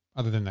areas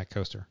other than that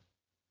coaster?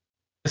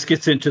 This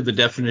gets into the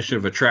definition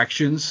of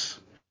attractions.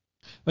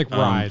 Like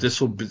rides.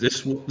 This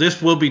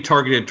will be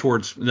targeted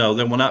towards there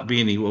will not be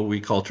any what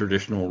we call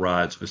traditional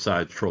rides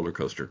besides roller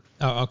coaster.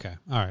 Oh, okay.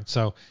 All right.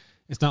 So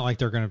it's not like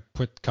they're going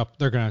to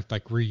they're going to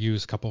like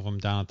reuse a couple of them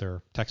down at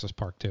their Texas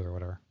park too or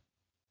whatever.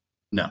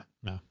 No.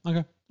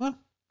 Okay. Well,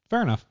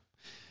 fair enough.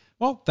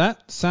 Well,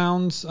 that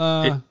sounds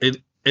at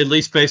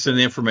least based on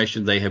the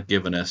information they have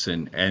given us,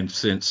 and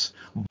since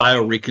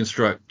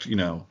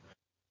BioReconstruct,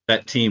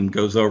 that team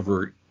goes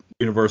over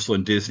Universal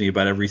and Disney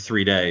about every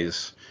 3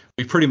 days,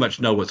 we pretty much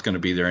know what's going to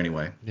be there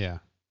anyway. Yeah.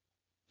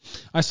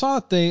 I saw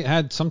that they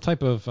had some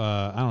type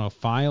of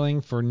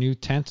filing for new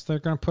tents they're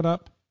going to put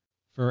up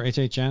for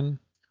HHN.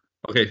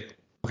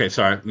 Okay,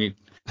 sorry.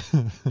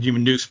 You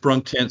mean new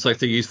sprung tents like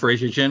they use for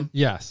HHN?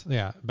 Yes,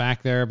 yeah,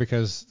 back there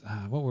because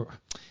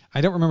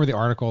I don't remember the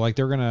article. Like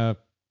they're gonna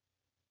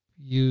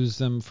use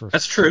them for.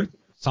 That's true.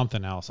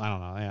 Something else. I don't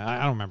know. I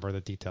don't remember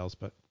the details,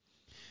 but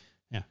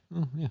yeah.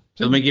 Yeah.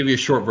 So let me give you a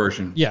short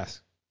version.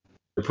 Yes.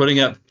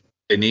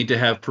 They need to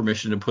have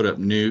permission to put up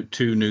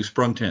two new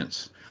sprung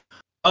tents.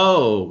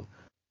 Oh,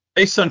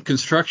 based on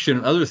construction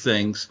and other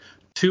things,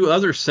 2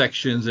 other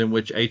sections in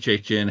which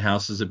HHN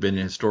houses have been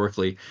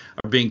historically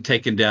are being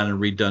taken down and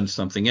redone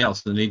something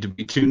else. There need to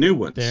be 2 new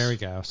ones. There we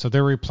go. So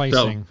they're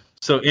replacing.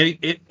 So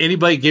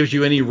anybody gives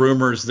you any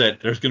rumors that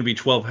there's going to be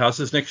 12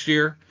 houses next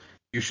year,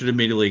 you should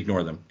immediately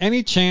ignore them.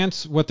 Any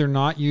chance what they're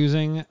not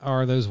using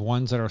are those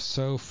ones that are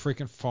so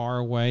freaking far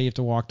away you have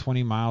to walk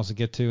 20 miles to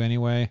get to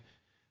anyway?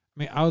 I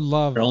mean, I would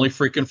love. They're only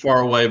freaking far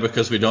away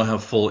because we don't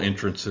have full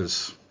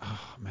entrances.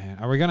 Oh man,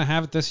 are we gonna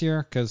have it this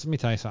year? Because let me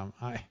tell you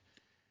something.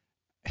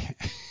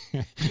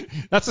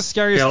 That's the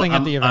scariest thing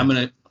at the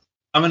event.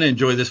 I'm gonna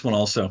enjoy this one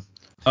also.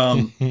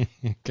 Okay.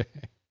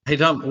 Hey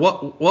Tom,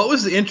 what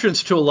was the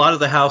entrance to a lot of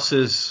the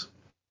houses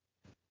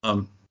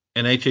in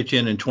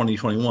HHN in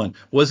 2021?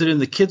 Was it in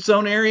the Kids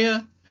Zone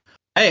area?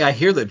 Hey, I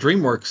hear that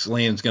Dreamworks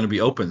Land is going to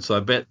be open, so I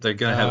bet they're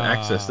going to have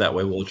access that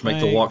way, which make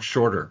the walk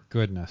shorter.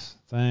 Goodness,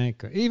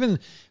 even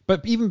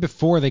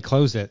before they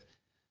closed it,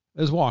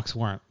 those walks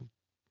weren't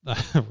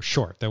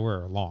short; they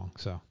were long.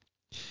 So,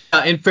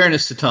 in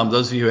fairness to Tom,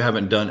 those of you who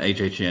haven't done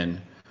HHN,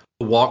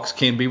 the walks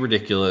can be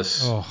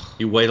ridiculous. Oh.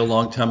 You wait a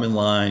long time in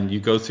line.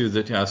 You go through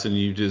the house and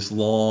you just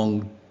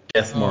long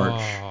death march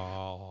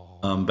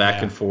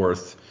back and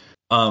forth.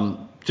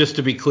 Just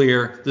to be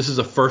clear, this is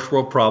a first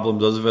world problem.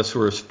 Those of us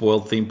who are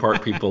spoiled theme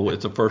park people,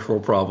 it's a first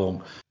world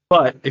problem.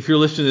 But if you're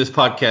listening to this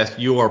podcast,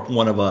 you are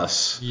one of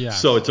us. Yeah.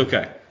 So it's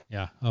okay.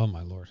 Yeah. Oh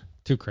my Lord.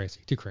 Too crazy.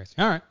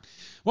 All right.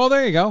 Well,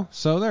 there you go.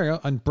 So there you go.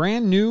 A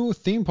brand new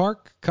theme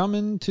park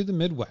coming to the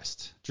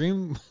Midwest.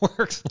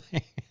 Dreamworks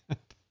Land.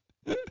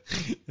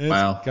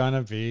 It's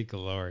gonna be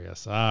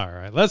glorious. All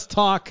right. Let's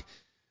talk.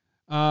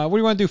 What do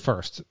you want to do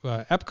first?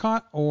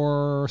 Epcot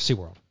or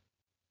SeaWorld?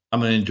 I'm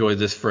going to enjoy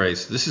this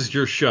phrase. This is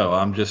your show.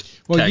 I'm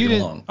just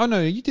tagging along. Oh,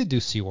 no, you did do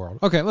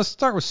SeaWorld. Okay, let's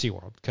start with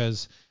SeaWorld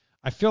because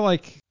I feel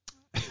like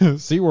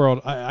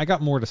SeaWorld, I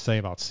got more to say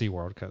about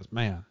SeaWorld because,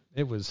 man,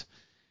 it was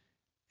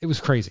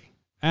crazy.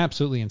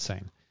 Absolutely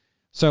insane.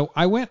 So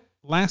I went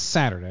last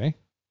Saturday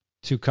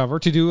to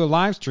do a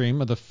live stream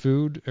of the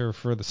food or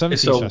for the 7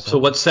 Seas Festival. So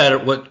what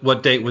Saturday?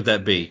 What date would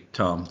that be,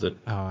 Tom?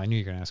 I knew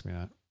you were going to ask me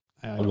that.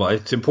 Well,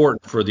 it's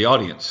important for the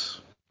audience.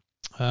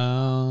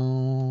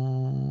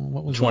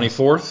 What was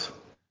 24th?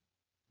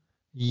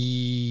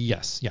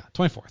 Yes, yeah,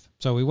 24th.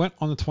 So we went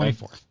on the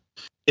 24th. Okay.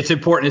 It's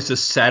important. It's a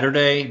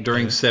Saturday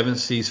during Seven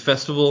Seas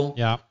Festival.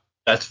 Yeah.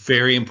 That's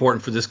very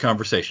important for this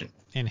conversation.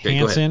 And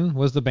Hanson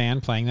was the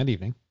band playing that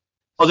evening.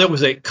 Oh, there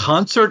was a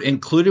concert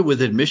included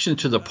with admission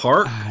to the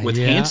park with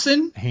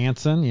Hanson?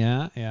 Hanson,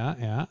 yeah.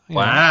 Wow.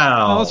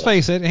 Now, let's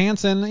face it,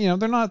 Hanson,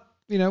 they're not,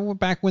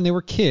 back when they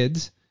were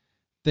kids,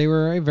 they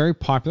were a very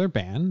popular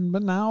band,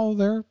 but now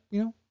they're,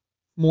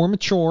 more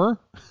mature.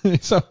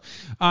 So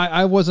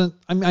I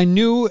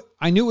knew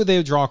they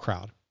would draw a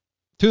crowd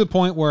to the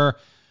point where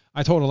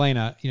I told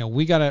Elena,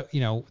 we gotta,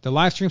 the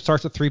live stream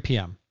starts at 3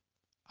 p.m.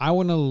 I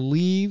want to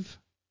leave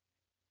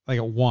like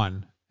at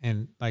 1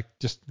 and like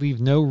just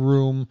leave no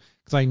room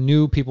because I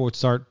knew people would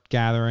start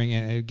gathering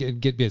and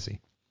it'd get busy.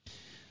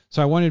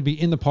 So I wanted to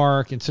be in the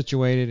park and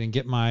situated and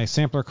get my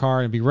sampler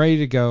card and be ready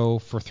to go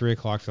for 3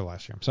 o'clock for the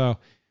live stream. So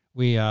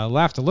we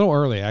left a little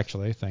early,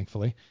 actually,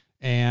 thankfully.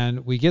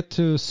 And we get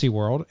to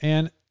SeaWorld,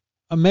 and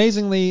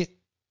amazingly,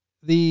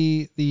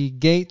 the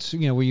gates,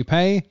 where you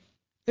pay,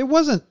 it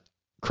wasn't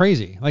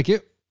crazy. Like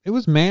it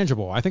was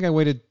manageable. I think I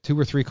waited 2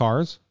 or 3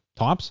 cars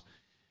tops.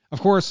 Of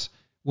course,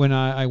 when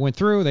I went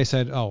through, they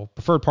said, "Oh,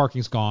 preferred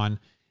parking's gone,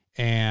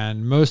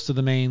 and most of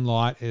the main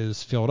lot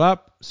is filled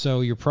up,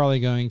 so you're probably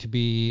going to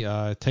be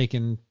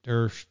taken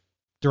or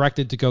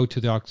directed to go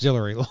to the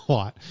auxiliary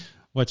lot."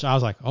 Which I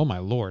was like, "Oh my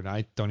Lord,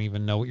 I don't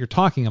even know what you're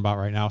talking about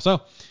right now." So.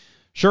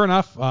 Sure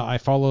enough, I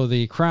follow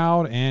the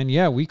crowd, and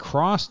yeah, we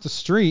crossed the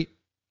street,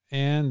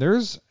 and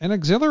there's an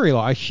auxiliary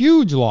lot, a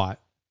huge lot,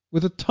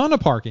 with a ton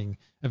of parking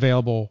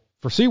available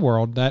for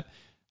SeaWorld that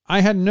I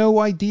had no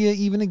idea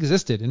even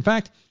existed. In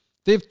fact,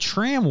 they have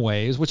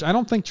tramways, which I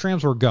don't think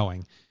trams were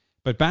going,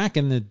 but back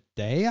in the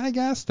day, I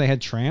guess, they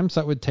had trams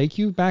that would take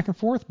you back and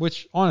forth,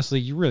 which honestly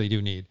you really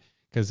do need,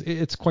 because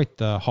it's quite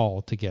the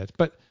haul to get.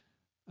 But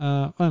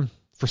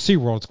for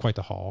SeaWorld, it's quite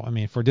the haul. I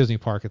mean, for a Disney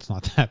park, it's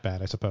not that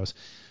bad, I suppose.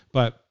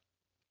 But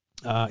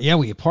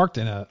we parked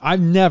in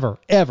I've never,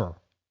 ever,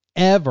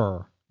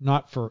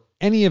 not for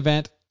any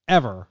event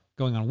ever,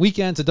 going on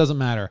weekends, it doesn't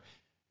matter.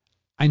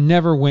 I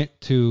never went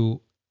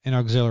to an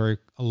auxiliary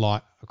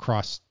lot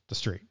across the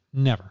street.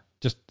 Never.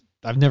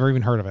 I've never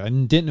even heard of it. I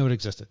didn't know it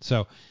existed.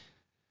 So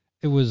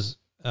it was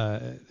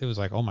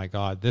like, oh my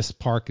God, this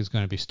park is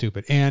going to be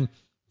stupid. And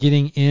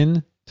getting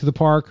in to the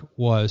park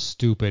was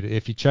stupid.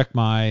 If you check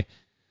my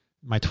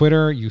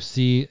Twitter, you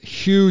see a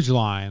huge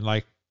line,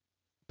 like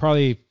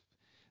probably.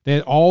 They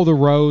had all the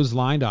rows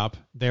lined up.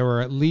 There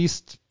were at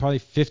least probably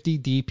 50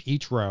 deep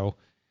each row.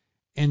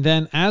 And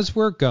then as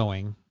we're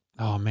going,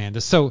 oh man,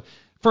 so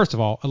first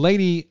of all, a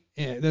lady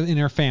in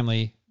her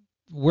family,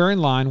 we're in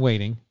line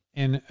waiting,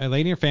 and a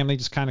lady in her family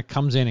just kind of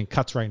comes in and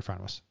cuts right in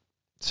front of us.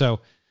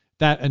 So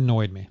that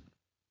annoyed me.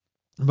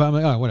 But I'm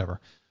like, oh,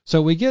 whatever.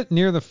 So we get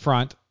near the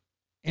front,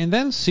 and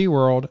then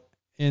SeaWorld,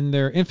 in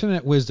their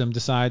infinite wisdom,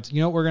 decides,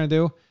 you know what we're going to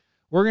do?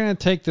 We're going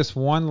to take this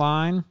one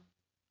line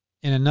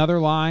in another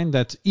line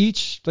that's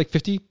each like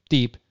 50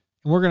 deep,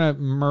 and we're going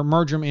to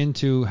merge them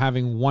into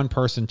having one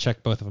person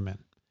check both of them in.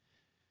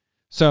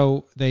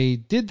 So they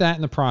did that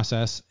in the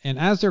process, and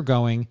as they're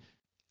going,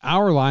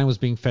 our line was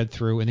being fed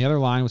through, and the other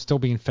line was still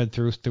being fed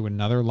through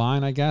another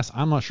line, I guess.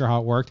 I'm not sure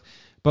how it worked,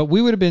 but we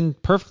would have been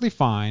perfectly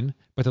fine.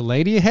 But the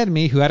lady ahead of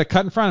me, who had a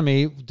cut in front of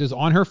me, was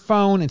on her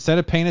phone instead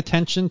of paying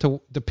attention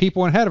to the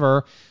people ahead of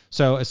her.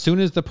 So as soon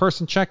as the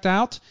person checked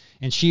out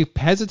and she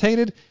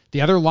hesitated,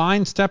 the other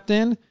line stepped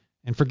in,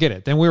 and forget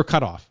it. Then we were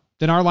cut off.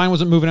 Then our line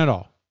wasn't moving at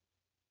all.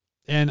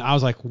 And I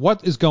was like,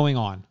 what is going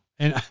on?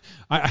 And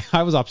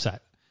I was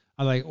upset.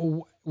 I was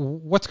like,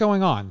 what's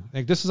going on?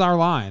 Like, this is our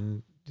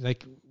line.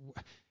 Like,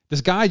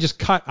 this guy just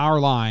cut our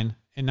line.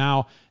 And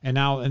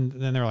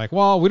then they're like,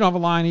 well, we don't have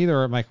a line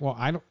either. I'm like,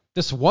 well,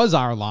 this was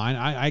our line.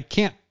 I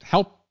can't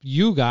help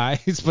you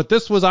guys, but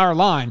this was our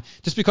line.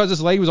 Just because this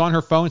lady was on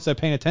her phone instead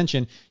of paying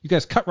attention, you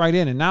guys cut right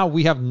in. And now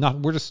we have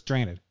nothing. We're just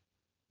stranded.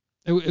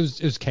 It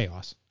was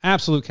chaos,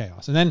 absolute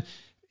chaos. And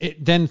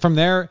then from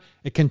there,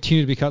 it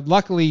continued to become.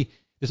 Luckily,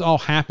 this all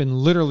happened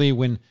literally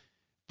when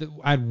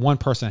I had one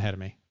person ahead of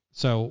me.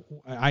 So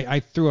I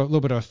threw a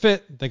little bit of a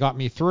fit. They got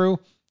me through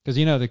because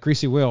the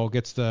greasy wheel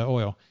gets the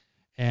oil,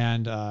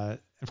 and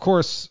of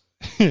course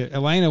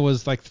Elena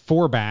was like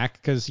 4 back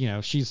because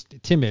she's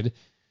timid.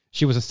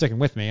 She wasn't sticking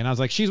with me, and I was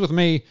like, she's with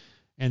me,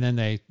 and then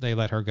they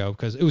let her go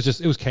because it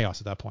was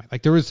chaos at that point.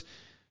 Like there was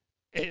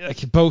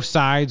like both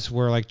sides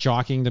were like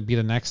jockeying to be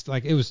the next.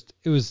 Like it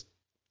was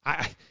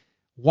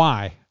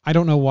why? I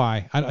don't know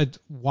why.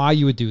 Why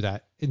you would do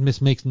that. It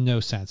just makes no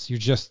sense.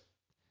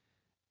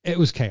 It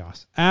was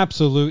chaos.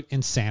 Absolute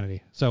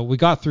insanity. So we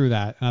got through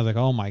that, and I was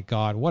like, oh my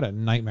God, what a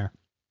nightmare.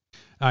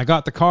 I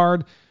got the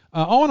card.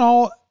 All in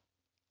all,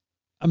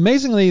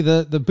 amazingly,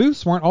 the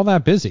booths weren't all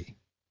that busy.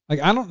 Like,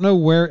 I don't know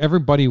where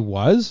everybody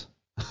was,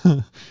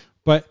 but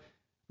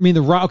I mean,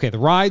 the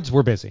rides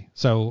were busy.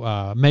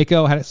 So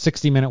Mako had a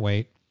 60-minute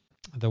wait.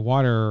 The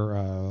water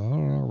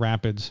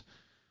rapids,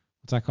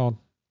 what's that called?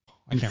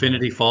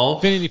 Infinity Falls.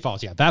 Infinity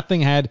Falls, yeah. That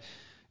thing had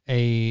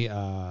a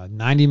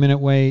 90-minute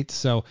wait.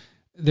 So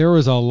there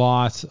was a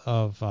lot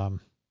of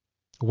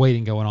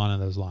waiting going on in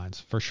those lines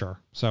for sure.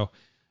 So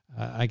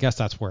I guess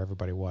that's where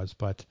everybody was.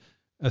 But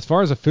as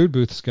far as the food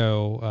booths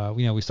go,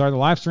 we started the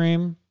live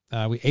stream.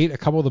 We ate a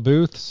couple of the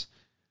booths,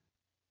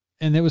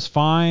 and it was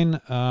fine.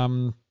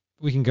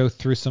 We can go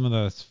through some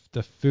of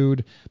the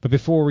food, but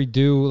before we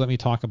do, let me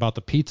talk about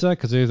the pizza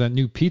because there's a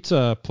new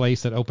pizza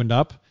place that opened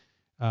up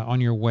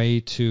on your way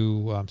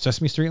to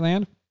Sesame Street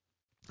Land.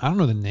 I don't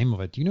know the name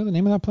of it. Do you know the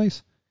name of that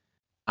place?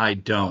 I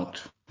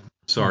don't.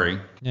 Sorry.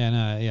 Yeah,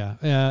 no,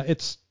 yeah.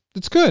 It's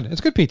good.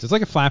 It's good pizza. It's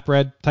like a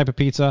flatbread type of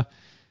pizza.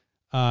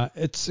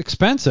 It's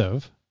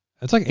expensive.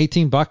 It's like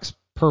 $18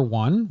 per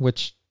one,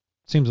 which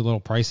seems a little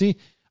pricey.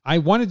 I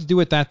wanted to do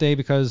it that day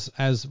because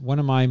as one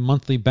of my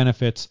monthly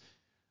benefits,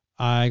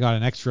 I got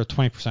an extra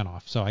 20%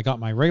 off. So I got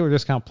my regular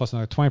discount plus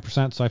another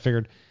 20%. So I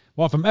figured,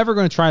 well, if I'm ever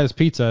going to try this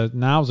pizza,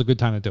 now's a good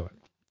time to do it.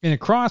 And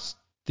across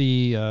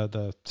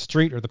the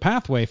street or the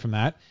pathway from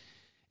that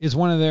is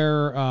one of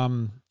their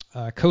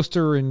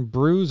Coaster and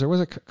Brews, or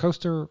was it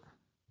Coaster?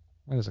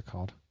 What is it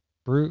called?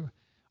 Brew.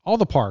 All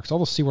the parks, all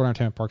the SeaWorld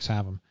Entertainment parks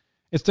have them.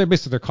 It's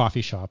basically their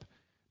coffee shop,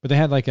 but they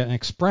had like an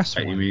express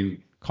one. You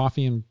mean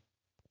coffee and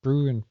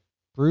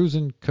brews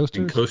and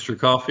coasters? And Coaster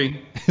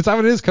Coffee? Is that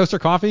what it is? Coaster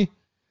Coffee?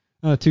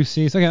 2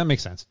 C's. Okay, that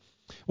makes sense.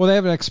 Well, they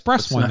have an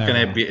express one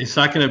there. It's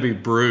not going to be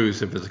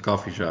Brews if it's a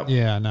coffee shop.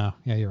 Yeah, no.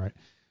 Yeah, you're right.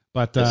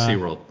 But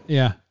SeaWorld.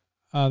 Yeah.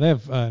 They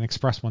have an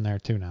express one there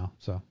too now.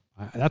 So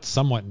that's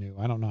somewhat new.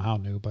 I don't know how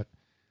new, but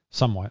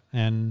somewhat.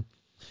 And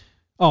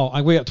we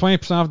got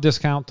 20% off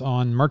discount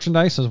on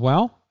merchandise as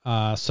well.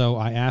 So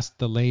I asked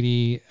the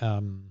lady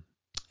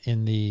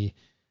in the.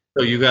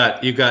 So you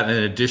got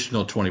an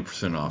additional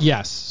 20% off.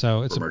 Yes.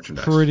 So it's a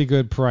pretty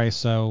good price.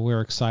 So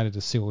we're excited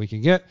to see what we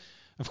can get.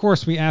 Of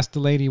course, we asked the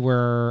lady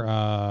where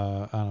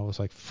I don't know, it was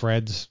like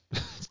Fred's.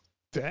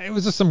 It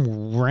was just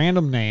some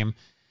random name.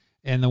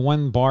 And the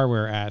one bar we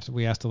were at,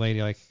 we asked the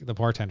lady, like the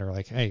bartender,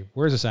 like, hey,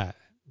 where's this at?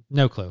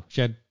 No clue.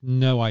 She had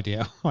no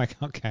idea.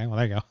 Like, okay, well,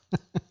 there you go.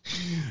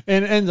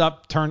 And it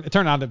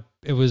turned out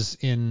it was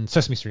in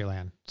Sesame Street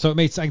Land. So it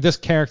made like this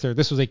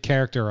was a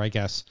character, I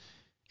guess,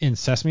 in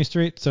Sesame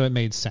Street. So it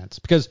made sense.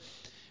 Because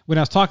when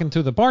I was talking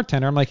to the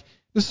bartender, I'm like,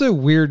 this is a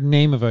weird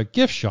name of a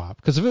gift shop.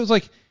 Because if it was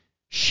like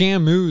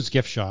Shamu's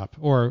gift shop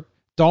or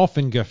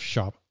Dolphin gift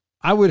shop,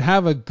 I would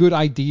have a good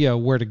idea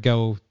where to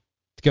go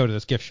to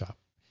this gift shop.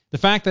 The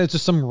fact that it's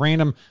just some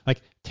random,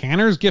 like,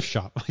 Tanner's gift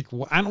shop, like,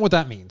 I don't know what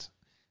that means.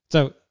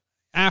 So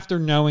after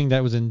knowing that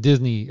it was in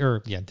Disney,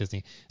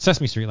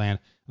 Sesame Street Land,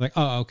 I'm like,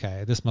 oh,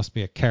 okay, this must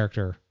be a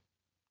character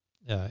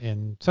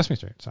in Sesame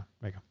Street. So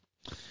there you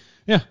go.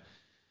 Yeah.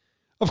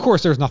 Of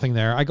course, there's nothing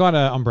there. I got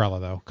an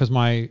umbrella, though, because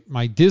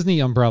my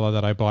Disney umbrella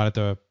that I bought at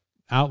the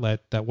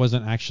outlet that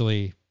wasn't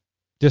actually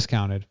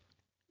discounted,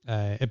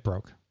 it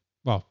broke.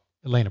 Well,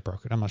 Elena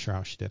broke it. I'm not sure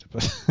how she did it,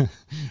 but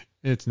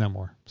it's no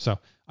more. So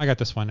I got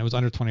this one. It was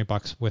under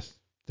 $20 with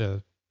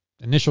the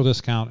initial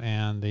discount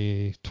and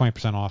the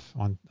 20% off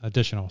on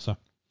additional. So,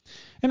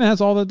 and it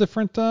has all the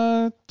different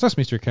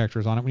Sesame Street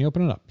characters on it when you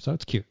open it up. So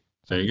it's cute.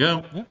 There you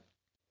go. Yeah.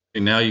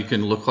 And now you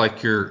can look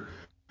like you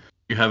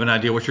have an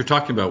idea what you're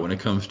talking about when it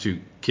comes to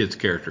kids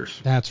characters.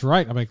 That's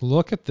right. I'm like,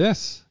 look at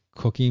this.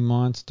 Cookie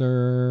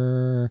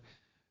Monster,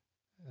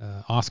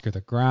 Oscar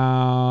the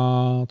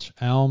Grouch,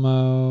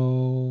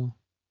 Elmo,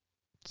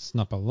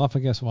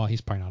 Snuffleupagus. Well,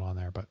 he's probably not on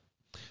there, but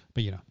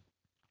you know.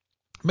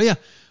 But yeah,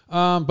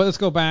 but let's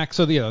go back.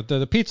 So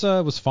the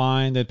pizza was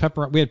fine. We had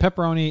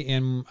pepperoni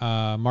and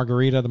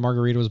margarita. The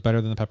margarita was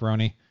better than the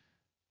pepperoni.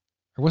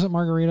 Or was it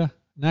margarita?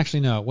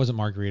 Actually, no, it wasn't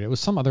margarita. It was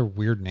some other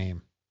weird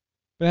name.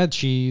 But it had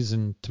cheese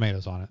and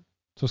tomatoes on it.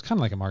 So it was kind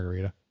of like a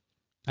margarita.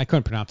 I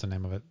couldn't pronounce the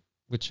name of it,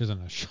 which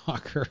isn't a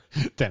shocker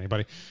to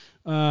anybody.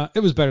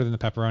 It was better than the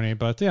pepperoni,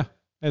 but yeah,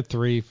 it had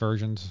 3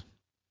 versions.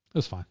 It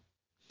was fine.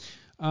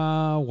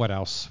 What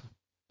else?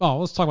 Oh,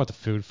 let's talk about the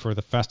food for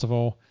the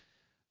festival.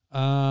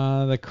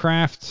 The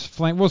craft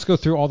flame. We'll just go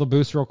through all the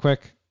booths real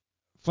quick.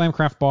 Flame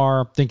Craft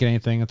Bar. Think of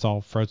anything. It's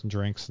all frozen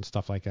drinks and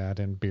stuff like that,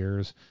 and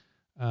beers.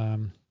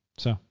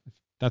 So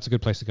that's a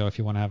good place to go if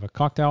you want to have a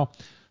cocktail.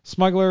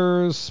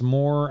 Smugglers,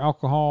 more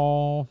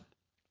alcohol.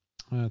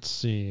 Let's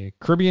see.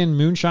 Caribbean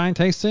moonshine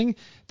tasting.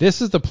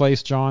 This is the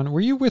place, John.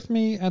 Were you with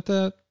me at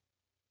the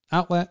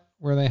outlet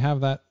where they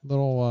have that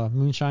little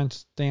moonshine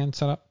stand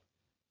set up?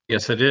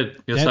 Yes, I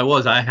did. Yes, I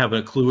was. I have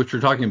a clue what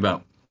you're talking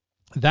about.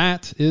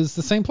 That is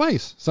the same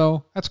place.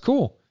 So that's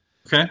cool.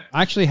 Okay.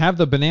 I actually have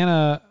the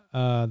banana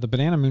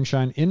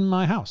moonshine in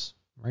my house,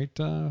 right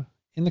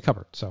in the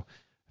cupboard. So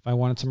if I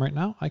wanted some right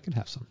now, I could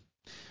have some.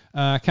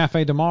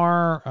 Cafe de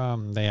Mar,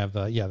 they have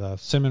the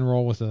cinnamon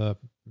roll with the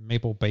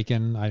maple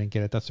bacon. I didn't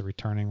get it. That's a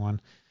returning one.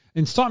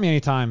 And stop me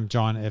anytime,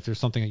 John, if there's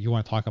something that you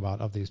want to talk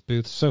about of these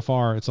booths. So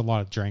far, it's a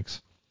lot of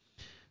drinks.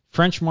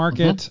 French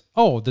Market. Mm-hmm.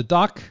 Oh, the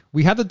duck.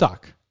 We had the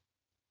duck.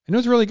 And it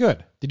was really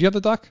good. Did you have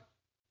the duck?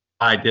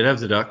 I did have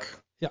the duck.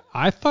 Yeah,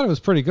 I thought it was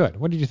pretty good.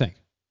 What did you think?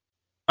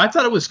 I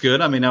thought it was good.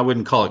 I mean, I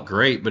wouldn't call it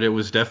great, but it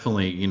was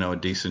definitely, a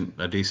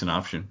decent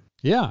option.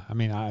 Yeah, I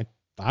mean,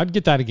 I'd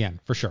get that again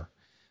for sure.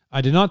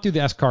 I did not do the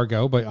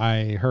escargot, but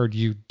I heard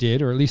you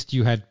did, or at least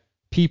you had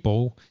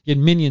people, you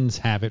had minions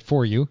have it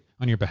for you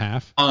on your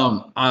behalf.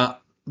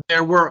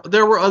 There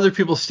were other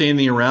people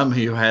standing around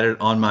me who had it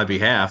on my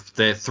behalf.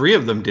 The 3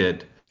 of them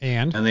did,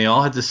 and they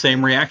all had the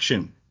same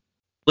reaction.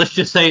 Let's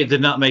just say it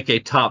did not make a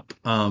top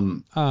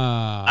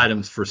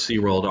items for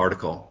SeaWorld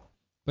article.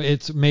 But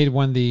it's made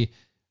one of the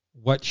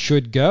what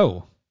should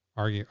go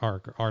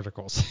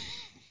articles.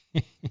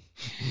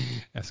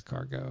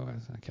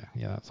 Escargot. Okay,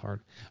 yeah, that's hard.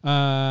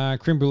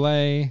 Creme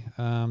brulee.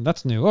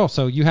 That's new. Oh,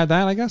 so you had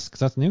that, I guess, because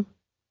that's new.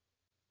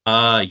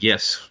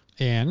 Yes.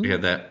 And we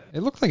had that.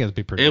 It looked like it'd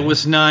be pretty. It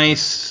was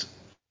nice.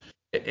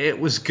 It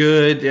was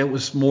good. It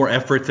was more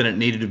effort than it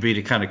needed to be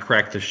to kind of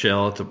crack the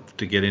shell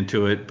to get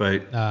into it,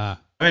 but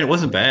I mean, it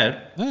wasn't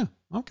bad. Yeah.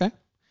 Okay.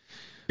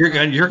 You're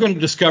going to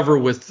discover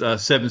with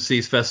Seven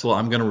Seas Festival,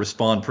 I'm going to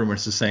respond pretty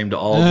much the same to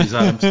all of these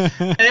items.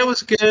 And it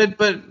was good,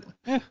 but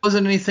it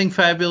wasn't anything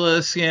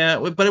fabulous. Yeah,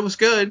 but it was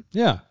good.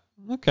 Yeah.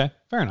 Okay.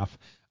 Fair enough.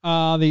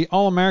 The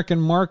All-American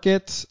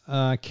Market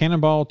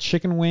Cannonball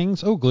chicken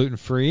wings. Oh,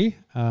 gluten-free.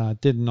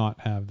 Did not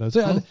have those.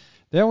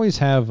 They always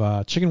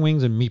have chicken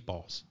wings and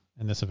meatballs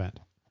in this event.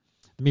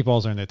 The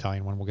meatballs are in the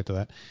Italian one. We'll get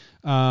to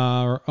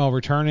that.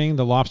 Returning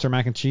the lobster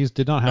mac and cheese.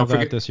 Did not have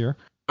that this year.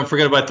 Don't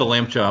forget about the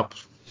lamb chop.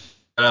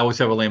 I always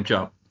have a lamb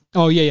chop.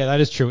 Oh, yeah, that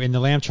is true. And the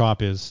lamb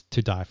chop is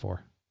to die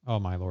for. Oh,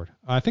 my Lord.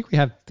 I think we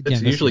have, again,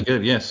 it's usually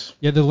good, yes.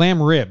 Yeah, the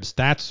lamb ribs.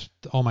 That's,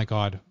 oh, my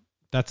God.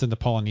 That's in the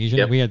Polynesian.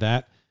 Yep. We had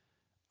that.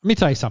 Let me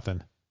tell you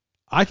something.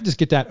 I could just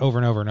get that over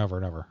and over and over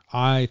and over.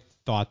 I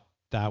thought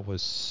that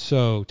was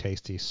so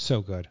tasty,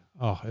 so good.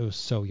 Oh, it was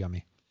so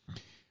yummy.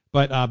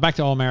 But back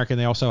to All-American,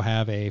 they also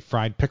have a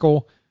fried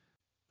pickle.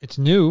 It's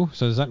new,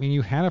 so does that mean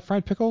you had a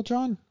fried pickle,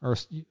 John? Or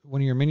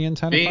one of your minions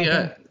had a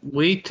fried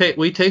pickle?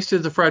 We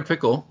tasted the fried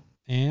pickle.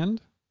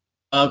 And?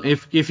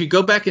 If you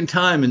go back in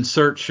time and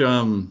search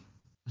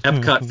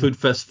Epcot Food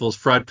Festival's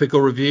fried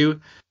pickle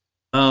review,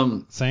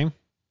 same?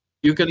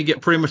 You're going to get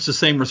pretty much the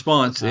same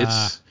response.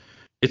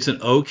 It's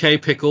an okay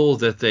pickle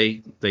that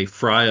they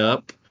fry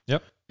up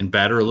and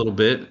batter a little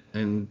bit,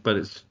 but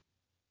it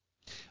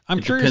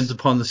depends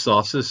upon the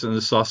sauces, and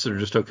the sauces are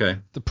just okay.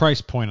 The price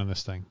point on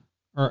this thing.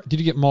 Or did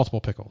you get multiple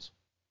pickles?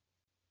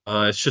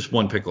 It's just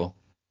one pickle.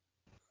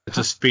 It's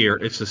a sphere.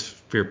 It's a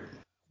sphere.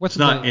 What's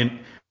not in?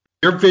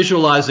 You're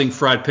visualizing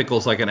fried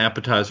pickles like an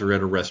appetizer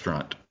at a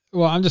restaurant.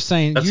 Well, I'm just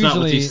saying. That's usually,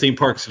 not what these theme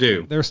parks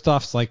do. Their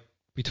stuff's like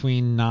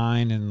between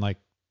 $9 and like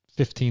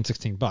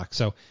 $15-$16.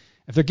 So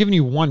if they're giving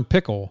you one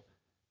pickle,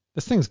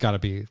 this thing's got to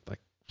be like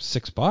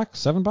 $6,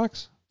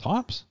 $7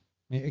 tops.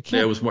 I mean, it can't.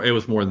 Yeah, it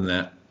was more than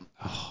that.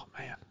 Oh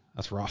man,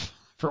 that's rough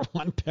for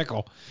one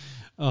pickle.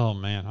 Oh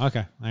man.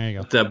 Okay, there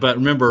you go. But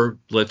remember,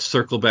 let's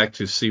circle back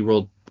to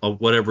SeaWorld,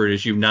 whatever it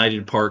is,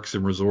 United Parks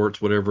and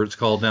Resorts, whatever it's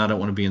called now. I don't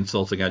want to be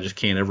insulting. I just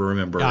can't ever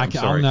remember. Yeah, I'm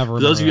sorry. I'll never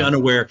For those of you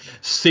unaware,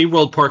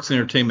 SeaWorld Parks and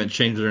Entertainment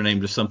changed their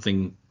name to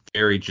something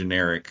very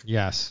generic.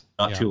 Yes.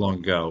 Not too long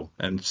ago,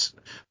 and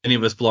many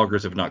of us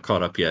bloggers have not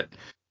caught up yet.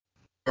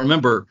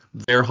 Remember,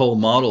 their whole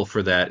model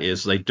for that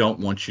is they don't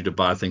want you to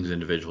buy things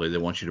individually. They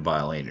want you to buy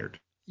a lanyard.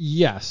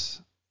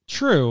 Yes,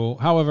 true.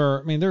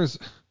 However, I mean, there's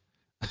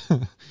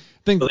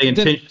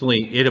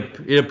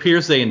it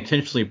appears they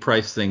intentionally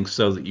price things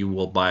so that you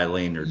will buy a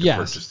lanyard to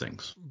purchase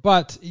things.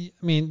 But I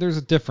mean, there's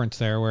a difference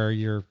there where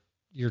you're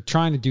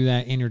trying to do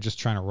that and you're just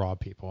trying to rob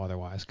people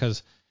otherwise.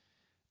 Because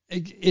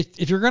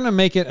if you're going to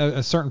make it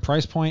a certain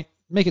price point,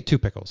 make it 2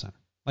 pickles then.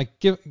 Like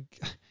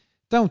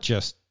don't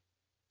just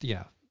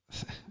yeah.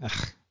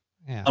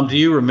 Do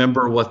you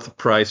remember what the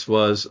price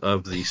was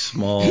of the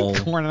small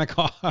corn in the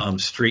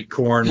cob? Street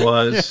corn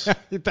was? Yeah,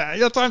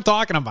 that's what I'm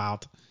talking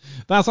about.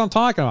 That's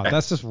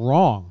just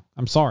wrong.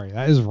 I'm sorry.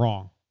 That is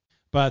wrong.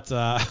 But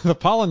the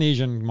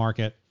Polynesian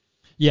market,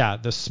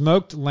 the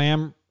smoked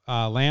lamb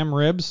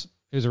ribs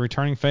is a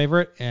returning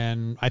favorite.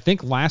 And I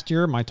think last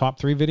year, my top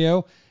 3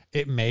 video,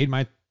 it made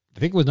I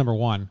think it was number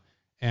 1.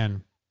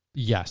 And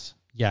yes.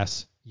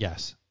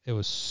 It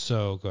was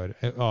so good.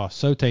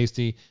 So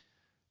tasty.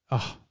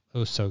 Oh, it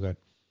was so good.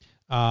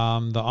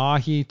 The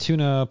ahi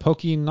tuna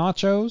poke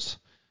nachos,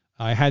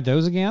 I had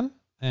those again,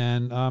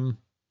 and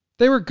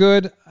They were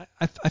good.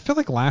 I feel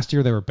like last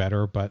year they were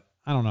better, but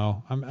I don't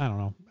know. I don't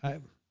know.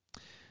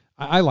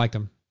 I like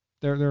them.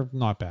 They're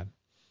not bad.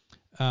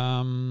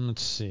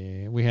 Let's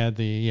see. We had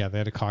they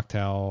had a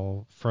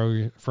cocktail,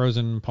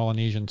 frozen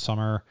Polynesian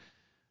summer.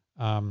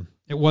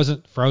 It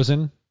wasn't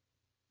frozen,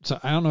 so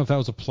I don't know if that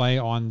was a play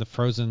on the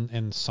frozen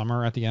in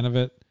summer at the end of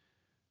it,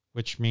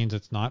 which means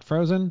it's not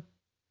frozen,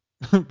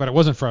 but it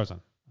wasn't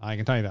frozen. I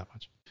can tell you that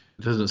much.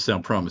 It doesn't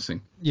sound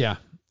promising. Yeah,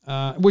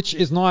 which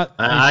is not.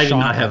 I did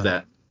not have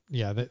that.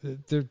 Yeah,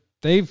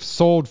 they've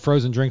sold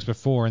frozen drinks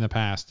before in the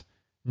past,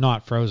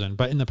 not frozen.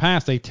 But in the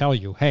past, they tell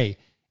you, hey,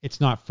 it's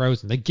not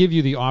frozen. They give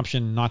you the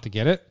option not to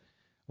get it,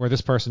 where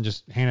this person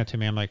just handed it to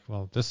me. I'm like,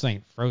 well, this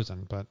ain't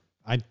frozen, but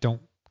I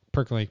don't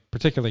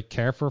particularly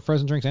care for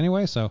frozen drinks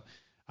anyway, so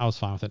I was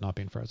fine with it not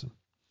being frozen.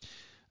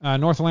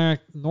 North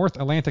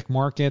Atlantic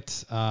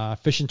Market,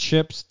 fish and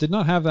chips, did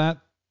not have that.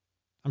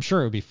 I'm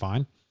sure it would be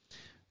fine.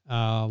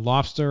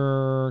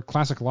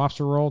 Classic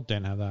lobster roll,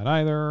 didn't have that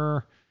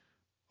either.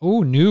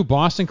 Oh, new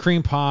Boston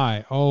cream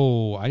pie.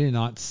 Oh, I did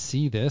not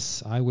see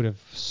this. I would have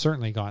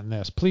certainly gotten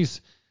this. Please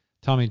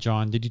tell me,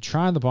 John, did you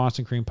try the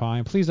Boston cream pie?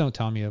 And please don't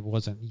tell me it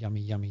wasn't yummy,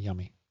 yummy,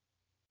 yummy.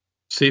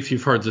 See if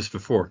you've heard this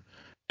before.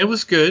 It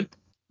was good.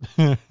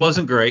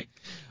 Wasn't great.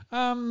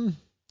 But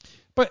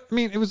I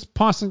mean, it was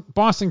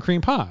Boston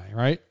cream pie,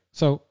 right?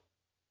 So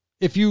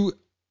if you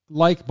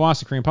like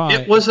Boston cream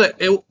pie, it was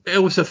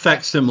a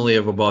facsimile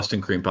of a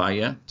Boston cream pie,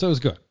 yeah. So it was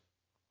good.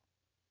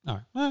 All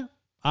right,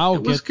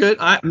 it was good.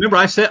 I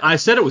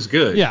said it was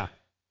good. Yeah,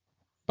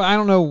 but I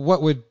don't know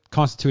what would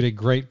constitute a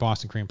great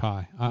Boston cream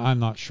pie. I'm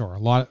not sure. A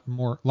lot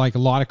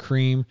of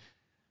cream.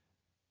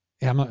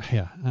 Yeah, I'm not.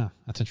 Yeah,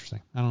 that's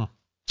interesting. I don't know.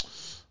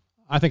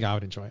 I think I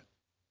would enjoy it.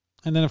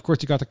 And then of course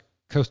you got the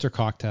coaster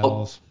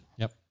cocktails. Oh.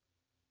 Yep.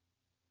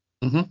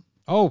 Mm-hmm.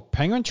 Oh,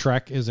 Penguin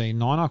Trek is a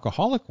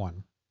non-alcoholic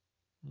one.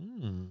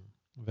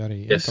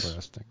 Very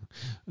interesting.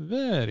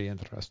 Very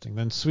interesting.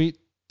 Then Sweet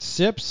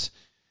Sips.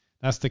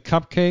 That's the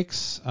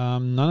cupcakes.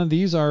 None of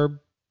these are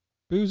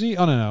boozy.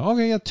 Oh, no.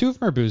 Okay, yeah, 2 of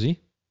them are boozy.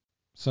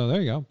 So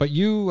there you go. But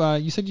you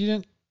said you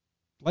didn't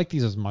like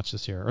these as much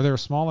this year, or they were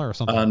smaller or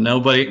something.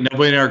 Nobody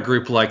in our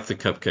group liked the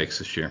cupcakes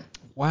this year.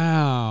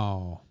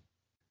 Wow.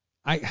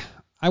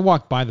 I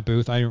walked by the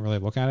booth. I didn't really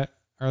look at it.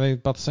 Are they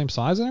about the same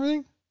size and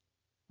everything?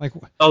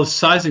 The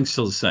sizing's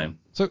still the same.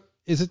 So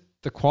is it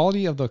the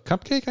quality of the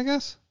cupcake, I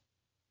guess?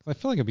 I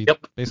feel like it'd be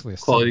basically a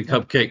quality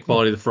cupcake,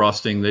 quality of the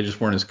frosting. They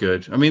just weren't as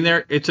good. I mean,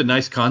 it's a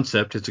nice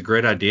concept. It's a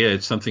great idea.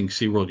 It's something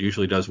SeaWorld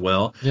usually does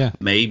well. Yeah.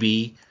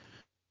 Maybe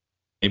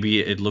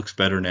it looks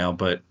better now,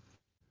 but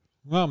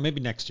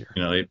maybe next year.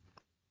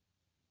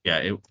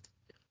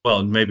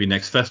 Maybe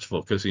next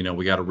festival because we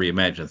got to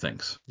reimagine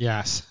things.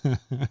 Yes.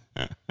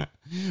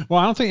 Well,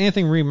 I don't think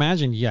anything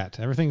reimagined yet.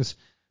 Everything's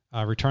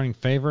returning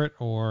favorite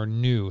or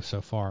new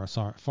so far as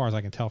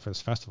I can tell for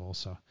this festival.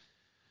 So.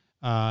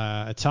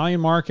 Italian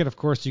market, of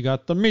course, you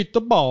got the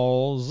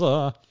meatballs,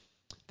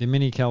 the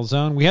mini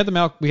calzone. We had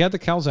the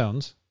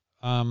calzones.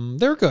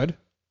 They're good,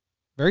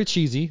 very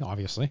cheesy,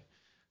 obviously.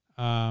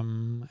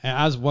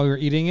 As while we were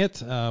eating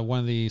it, one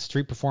of the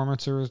street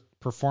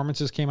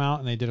performances came out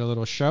and they did a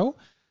little show,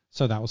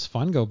 so that was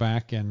fun. Go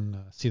back and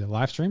see the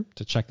live stream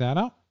to check that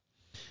out.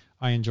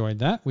 I enjoyed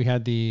that. We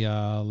had the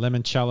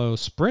limoncello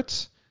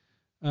spritz.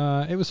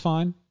 It was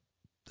fine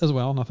as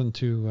well. Nothing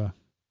too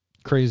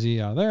crazy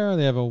there.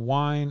 They have a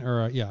wine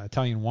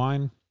Italian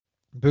wine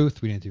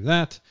booth. We didn't do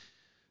that.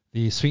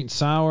 The sweet and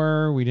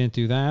sour, we didn't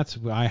do that.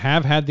 I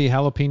have had the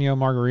jalapeno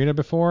margarita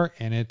before,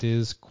 and it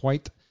is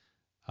quite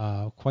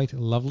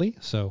lovely.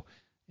 So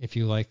if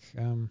you like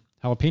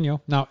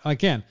jalapeno, now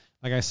again,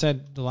 like I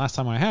said the last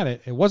time I had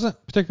it, it wasn't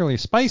particularly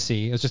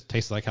spicy. It just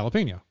tasted like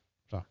jalapeno.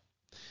 So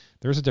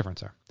there's a difference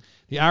there.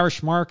 The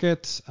Irish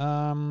market,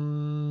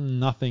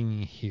 nothing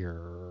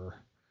here.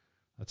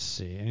 Let's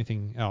see.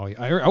 Anything?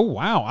 Oh,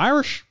 wow.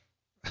 Irish.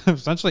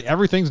 Essentially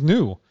everything's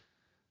new.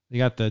 You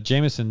got the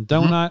Jameson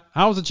donut.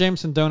 How was the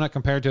Jameson donut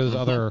compared to those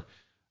other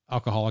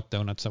alcoholic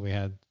donuts that we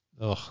had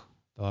the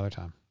other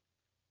time?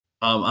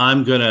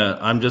 I'm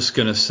just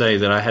gonna say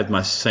that I had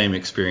my same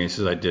experience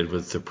as I did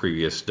with the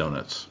previous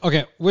donuts.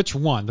 Okay, which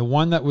one? The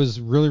one that was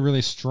really,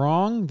 really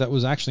strong, that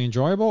was actually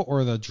enjoyable,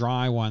 or the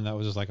dry one that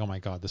was just like, oh my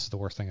god, this is the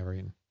worst thing I've ever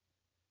eaten?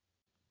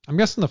 I'm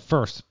guessing the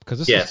first, because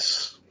this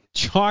is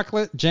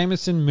chocolate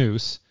Jameson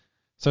mousse,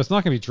 so it's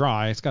not going to be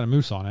dry. It's got a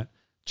mousse on it.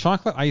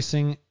 Chocolate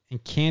icing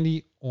and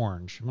candy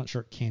orange. I'm not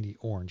sure what candy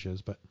orange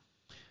is, but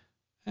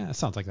it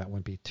sounds like that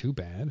wouldn't be too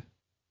bad.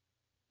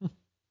 All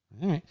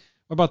right.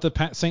 What about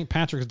the St.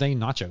 Patrick's Day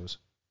nachos?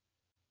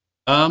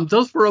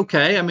 Those were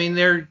okay. I mean,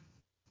 they're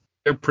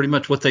pretty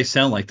much what they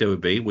sound like they would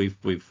be.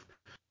 We've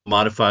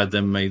modified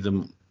them, made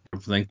them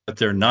everything, but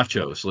they're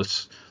nachos.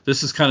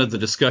 This is kind of the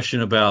discussion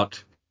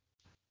about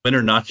when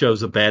are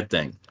nachos a bad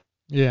thing.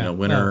 Yeah,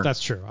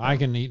 that's true. I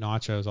can eat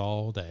nachos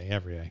all day,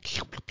 every day.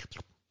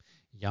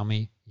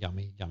 Yummy,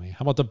 yummy, yummy.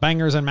 How about the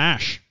bangers and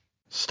mash?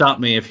 stop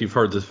me if you've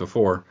heard this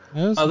before.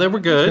 They were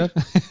good.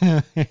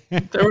 good.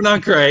 They were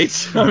not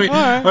great.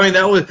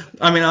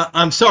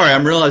 I'm sorry.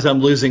 I'm realizing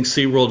I'm losing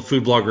SeaWorld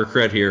food blogger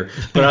cred here,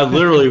 but I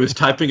literally was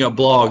typing up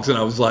blogs and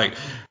I was like,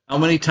 how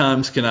many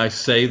times can I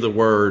say the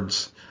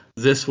words,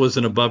 this was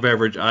an above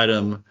average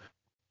item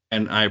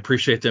and I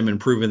appreciate them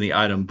improving the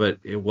item, but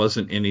it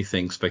wasn't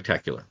anything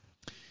spectacular.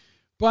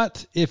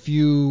 But if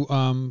you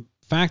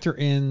factor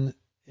in,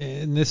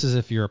 and this is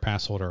if you're a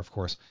pass holder, of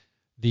course,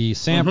 the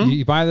sample,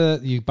 you buy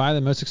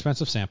the most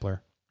expensive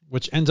sampler,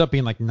 which ends up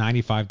being like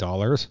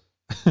 $95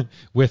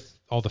 with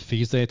all the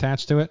fees they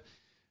attach to it.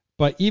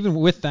 But even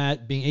with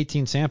that being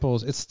 18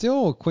 samples, it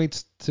still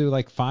equates to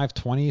like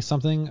 $520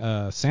 something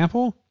a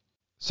sample.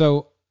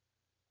 So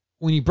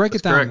when you break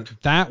it down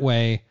that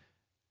way,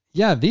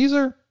 yeah, these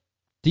are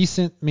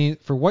decent. I mean,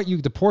 for what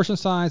the portion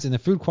size and the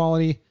food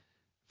quality,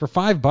 for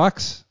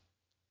 $5,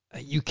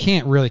 you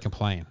can't really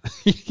complain.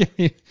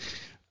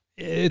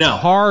 It's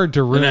hard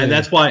to really. And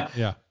that's why.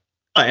 Yeah.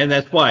 And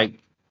that's why,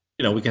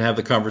 we can have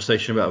the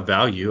conversation about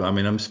value. I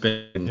mean, I'm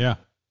spending. Yeah.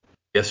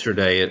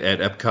 Yesterday at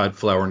Epcot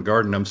Flower and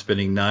Garden, I'm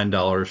spending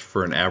 $9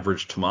 for an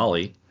average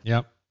tamale.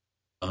 Yep.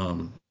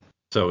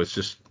 So it's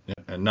just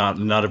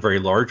not a very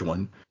large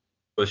one.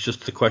 But it's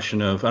just the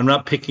question of, I'm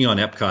not picking on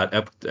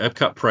Epcot.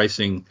 Epcot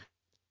pricing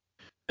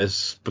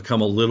has become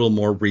a little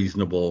more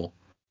reasonable,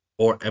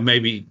 and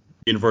maybe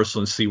Universal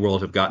and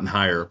SeaWorld have gotten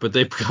higher, but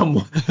they've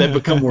become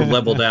more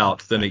leveled out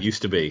than it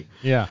used to be.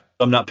 Yeah.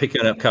 I'm not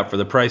picking on Epcot for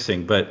the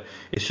pricing, but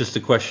it's just a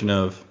question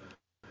of,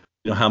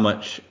 how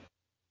much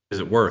is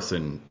it worth?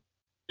 And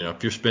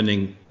if you're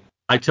spending,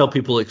 I tell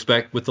people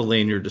expect with the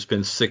lanyard to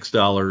spend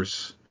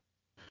 $6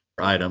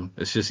 per item.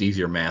 It's just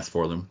easier math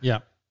for them. Yeah.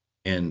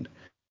 And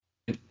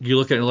you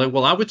look at it like,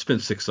 well, I would spend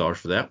 $6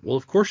 for that. Well,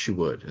 of course you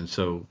would. And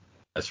so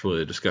that's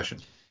really a discussion.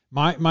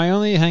 My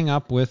only hang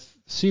up with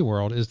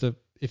SeaWorld is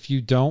if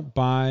you don't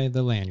buy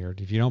the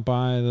lanyard, if you don't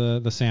buy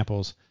the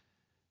samples,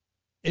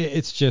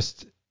 it's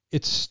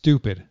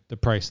stupid the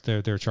price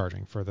they're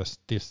charging for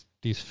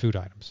these food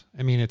items.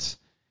 I mean, it's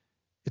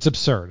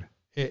absurd.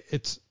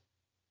 It's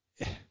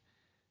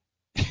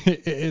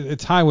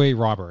highway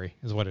robbery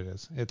is what it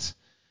is. It's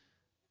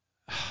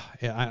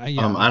I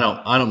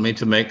don't mean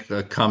to make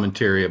a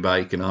commentary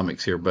about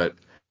economics here, but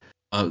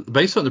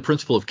based on the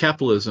principle of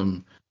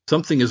capitalism,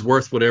 something is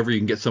worth whatever you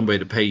can get somebody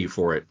to pay you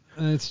for it.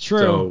 It's true.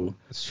 So,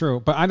 it's true,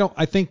 but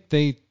I think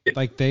they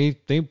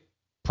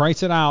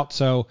price it out.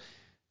 So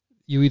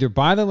you either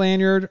buy the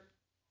lanyard,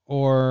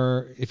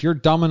 or if you're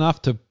dumb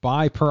enough to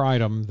buy per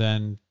item,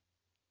 then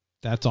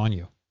that's on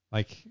you.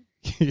 Like,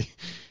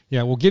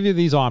 yeah, we'll give you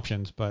these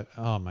options, but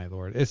oh my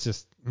Lord, it's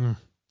just,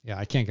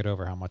 I can't get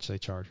over how much they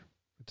charge.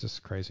 It's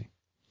just crazy.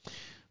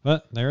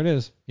 But there it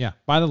is. Yeah,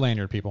 buy the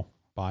lanyard, people.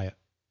 Buy it.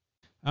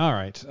 All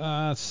right.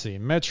 Let's see.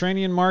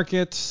 Mediterranean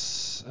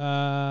markets.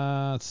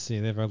 Let's see.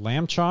 They have a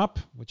lamb chop,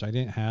 which I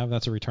didn't have.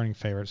 That's a returning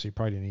favorite, so you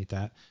probably didn't eat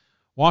that.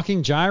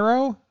 Walking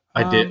gyro.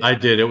 I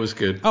did. It was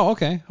good. Oh,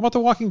 okay. How about the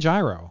walking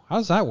gyro? How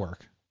does that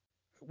work?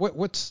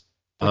 What's?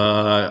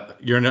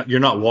 You're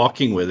not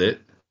walking with it.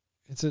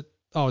 It's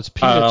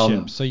pita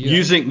chips. So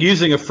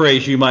using a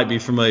phrase you might be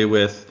familiar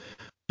with,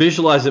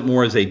 visualize it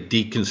more as a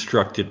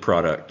deconstructed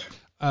product.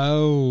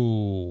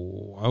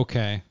 Oh,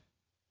 okay.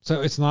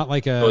 So it's not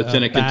like so it's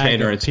in a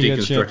container and it's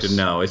deconstructed. Chips.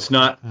 No, it's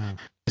not. Oh.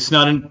 It's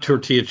not in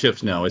tortilla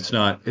chips. No, it's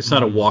not. It's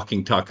not a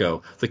walking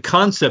taco. The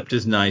concept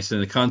is nice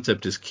and the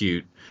concept is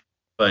cute,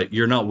 but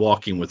you're not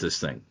walking with this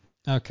thing.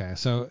 Okay,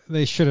 so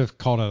they should have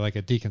called it like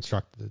a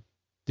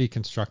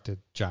deconstructed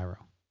gyro.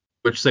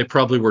 Which they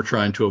probably were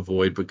trying to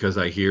avoid because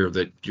I hear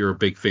that you're a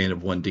big fan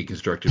of one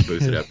deconstructed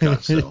booth at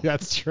Epcot. So.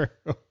 That's true.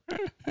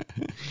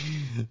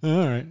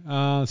 All right.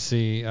 Let's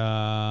see.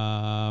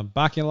 Baklava.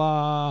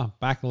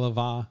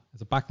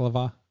 Is it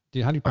baklava?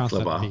 How do you pronounce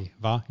that? V?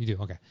 Va? You do?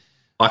 Okay.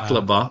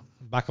 Baklava.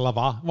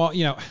 Baklava. Well,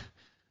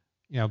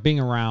 being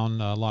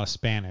around a lot of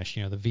Spanish,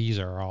 the V's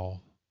are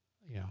all,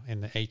 in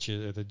the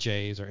H's or the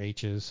J's or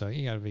H's. So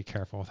you got to be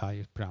careful with how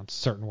you pronounce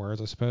certain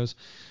words, I suppose.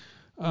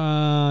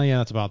 Yeah,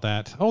 that's about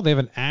that. Oh, they have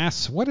an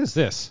ass. What is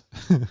this?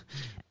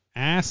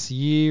 Ass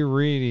ye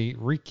really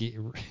Riki.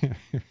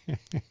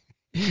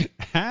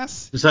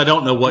 Ass. Because I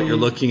don't know what you're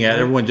looking at.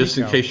 Everyone, just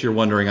in case you're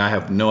wondering, I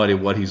have no idea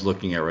what he's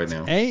looking at right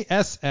now.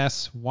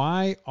 ASSYRTIKO.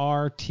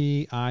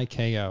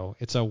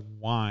 It's a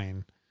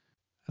wine.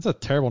 That's a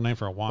terrible name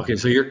for a wine. Okay,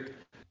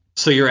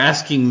 so you're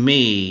asking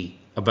me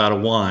about a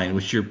wine,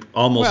 which you're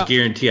almost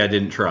guarantee I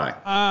didn't try.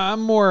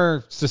 I'm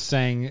more just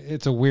saying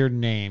it's a weird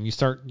name. You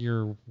start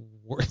the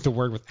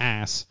word with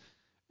ass.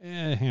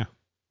 Yeah.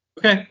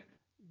 Okay.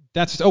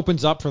 That just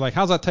opens up for like,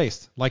 how's that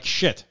taste? Like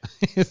shit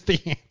is the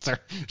answer.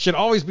 Should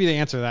always be the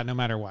answer to that no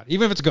matter what,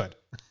 even if it's good.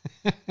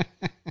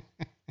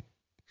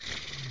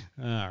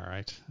 All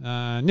right.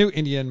 New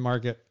Indian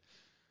market.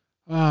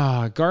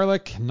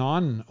 Garlic,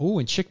 and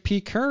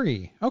chickpea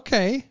curry.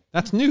 Okay.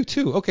 That's new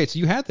too. Okay. So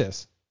you had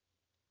this.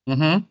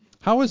 Mm-hmm.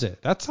 How is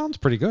it? That sounds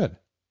pretty good.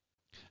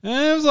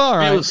 It was all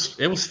right.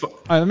 It was fun. All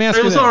right, let me ask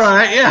you this. It was all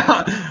right.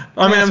 Yeah.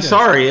 I mean, I'm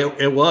sorry.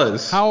 It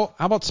was. How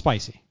about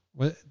spicy?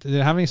 Did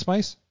it have any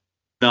spice?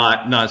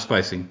 Not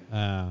spicy.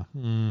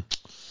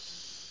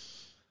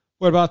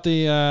 What about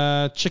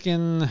the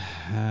chicken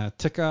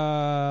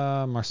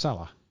tikka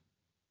marsala?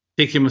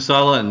 Tikka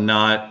masala,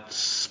 not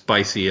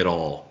spicy at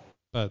all.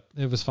 But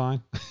it was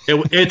fine.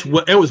 It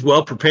was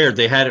well prepared.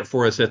 They had it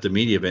for us at the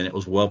media event. It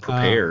was well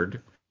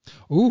prepared.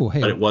 Ooh,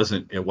 hey. But it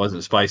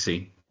wasn't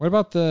spicy. What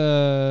about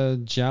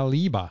the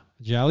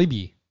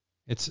jalebi?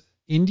 It's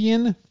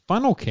Indian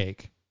funnel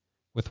cake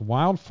with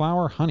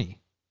wildflower honey.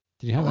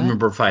 Did you have I that? don't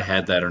remember if I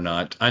had that or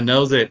not. I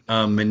know that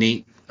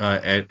Manit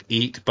at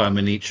Eat by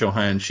Manit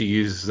Chauhan, she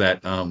uses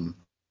that kind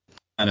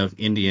of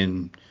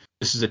Indian.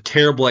 This is a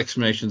terrible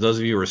explanation. Those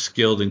of you who are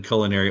skilled in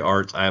culinary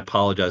arts, I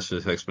apologize for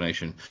this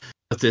explanation.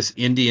 But this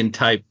Indian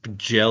type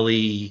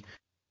jelly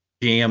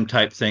jam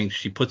type thing,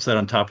 she puts that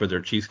on top of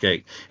their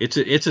cheesecake. It's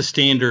a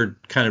standard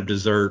kind of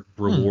dessert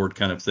reward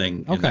kind of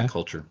thing in that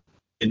culture,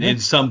 in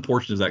some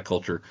portions of that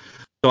culture.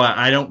 So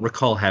I don't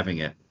recall having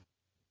it.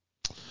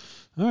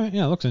 All right,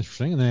 yeah, it looks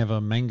interesting. And they have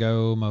a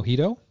mango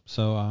mojito,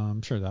 so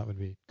I'm sure that would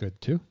be good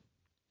too.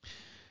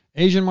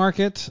 Asian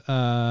market,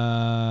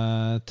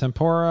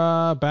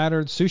 tempura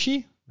battered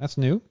sushi. That's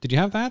new. Did you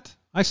have that?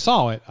 I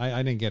saw it.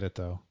 I didn't get it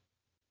though.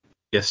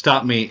 Yeah,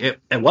 stop me.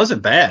 It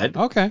wasn't bad.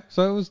 Okay,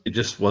 so it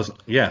just wasn't.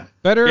 Yeah,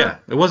 better. Yeah,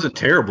 it wasn't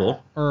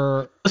terrible.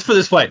 Or let's put it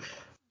this way,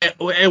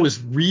 it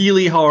was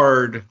really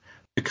hard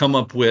to come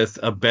up with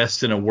a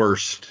best and a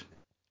worst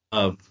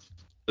of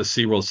the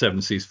SeaWorld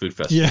Seven Seas Food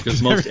Festival,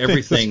 because most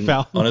everything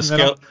on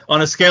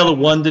a scale of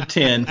 1 to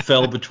 10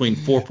 fell between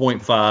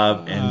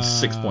 4.5 and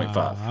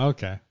 6.5.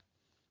 Okay.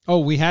 Oh,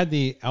 we had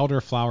the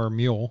elderflower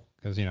mule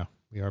because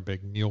we are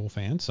big mule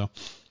fans, so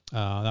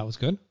that was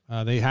good.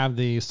 They have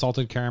the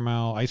salted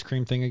caramel ice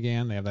cream thing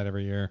again. They have that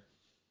every year.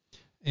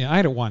 Yeah, I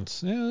had it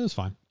once. Yeah, it was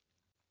fine.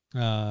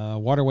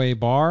 Waterway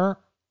Bar,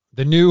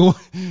 the new.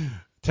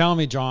 Tell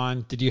me,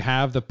 John, did you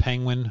have the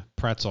penguin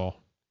pretzel?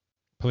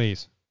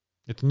 Please.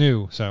 It's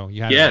new, so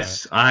you had.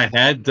 Yes, I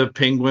had the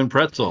penguin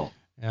pretzel.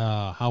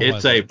 How it's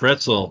was it? It's a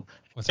pretzel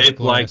shaped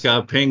like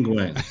a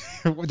penguin.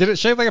 Did it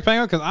shape like a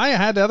penguin? Because I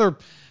had the other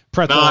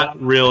pretzel.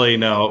 Not really,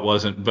 no, it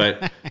wasn't.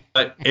 But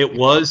it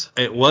was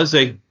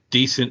a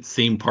decent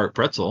theme park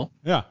pretzel.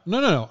 Yeah,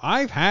 no.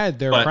 I've had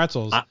their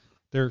pretzels.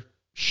 They're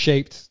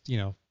shaped,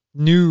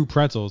 new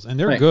pretzels, and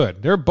they're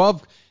good. They're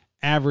above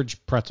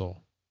average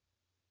pretzel.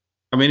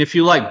 I mean, if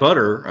you like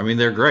butter,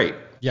 they're great.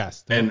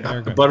 Yes,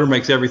 they're good. Butter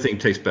makes everything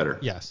taste better.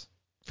 Yes,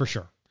 for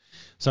sure.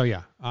 So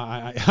yeah,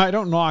 I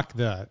don't knock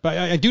that, but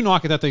I do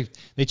knock it that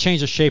they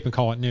change the shape and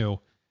call it new,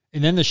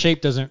 and then the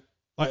shape doesn't.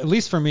 At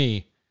least for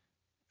me,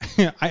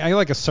 I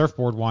like a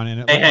surfboard one,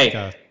 and it looks like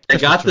a. They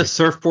got the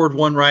surfboard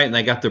one right, and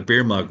they got the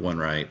beer mug one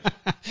right.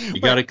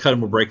 You got to cut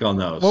them a break on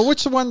those. Well,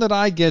 which one did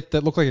I get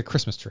that looked like a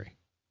Christmas tree?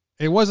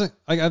 It wasn't.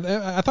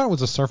 I thought it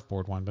was a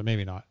surfboard one, but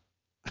maybe not.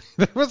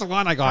 There was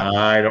one I got.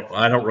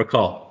 I don't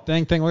recall.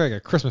 Dang thing looked like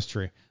a Christmas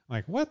tree. I'm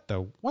like, what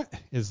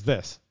is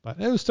this? But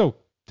it was still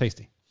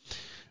tasty.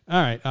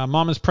 All right,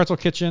 Mama's Pretzel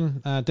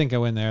Kitchen. Didn't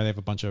go in there. They have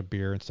a bunch of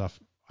beer and stuff.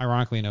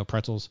 Ironically, no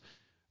pretzels.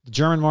 The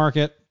German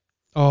market.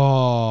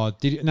 Oh,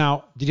 did you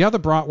have the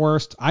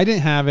bratwurst? I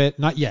didn't have it,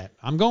 not yet.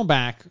 I'm going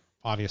back,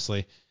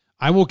 obviously.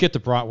 I will get the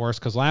bratwurst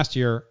because last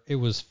year it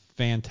was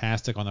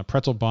fantastic on the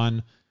pretzel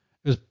bun.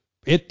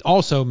 It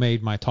also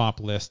made my top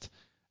list.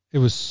 It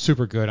was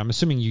super good. I'm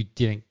assuming you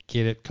didn't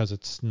get it because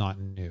it's not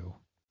new.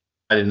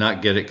 I did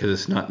not get it because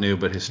it's not new,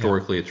 but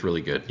historically it's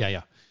really good.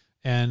 Yeah.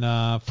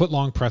 And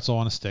foot-long pretzel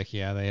on a stick.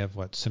 Yeah, they have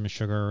cinnamon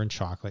sugar and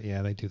chocolate.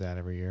 Yeah, they do that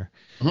every year.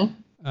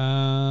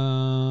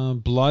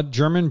 Mm-hmm.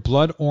 German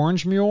blood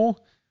orange mule.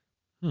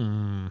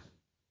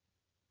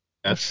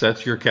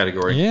 That's your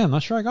category. Yeah, I'm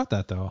not sure I got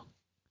that though.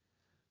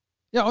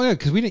 Yeah,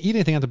 because we didn't eat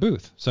anything at the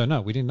booth, so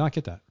no, we did not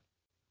get that.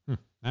 All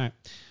right.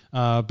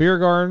 Beer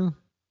garden.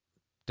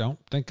 Don't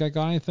think I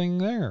got anything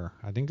there.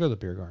 I didn't go to the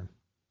beer garden.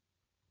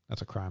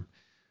 That's a crime.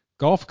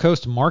 Gulf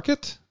Coast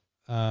Market.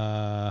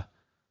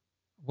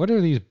 What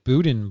are these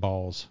Boudin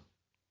balls?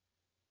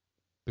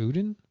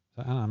 Boudin?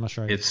 I'm not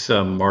sure. It's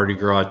some Mardi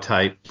Gras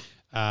type thing.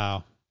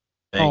 I'll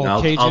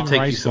take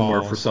you somewhere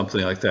balls. For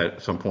something like that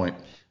at some point.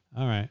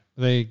 All right.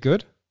 Are they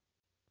good?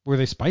 Were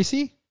they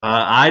spicy?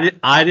 I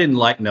didn't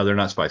like. No, they're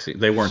not spicy.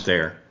 They weren't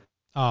there.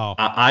 Oh.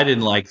 I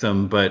didn't like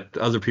them, but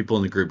other people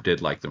in the group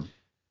did like them.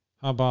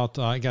 How about,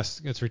 I guess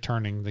it's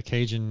returning, the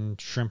Cajun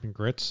shrimp and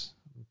grits?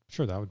 I'm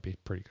sure that would be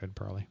pretty good,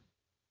 probably.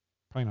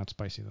 Probably not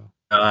spicy, though.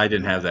 I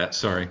didn't have that.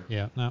 Sorry.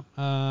 Yeah, no.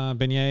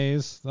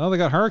 Beignets. Oh, they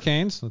got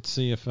hurricanes. Let's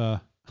see if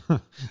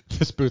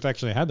this booth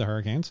actually had the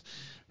hurricanes.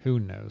 Who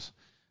knows?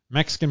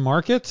 Mexican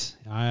market.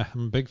 I'm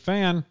a big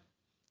fan.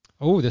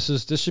 Oh, this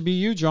should be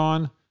you,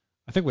 John.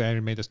 I think we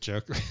already made this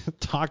joke.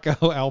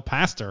 Taco al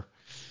pastor.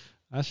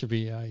 That should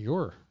be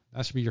your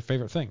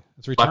favorite thing.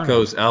 It's returning.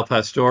 Tacos al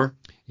pastor.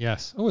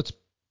 Yes. Oh, it's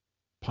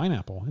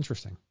pineapple.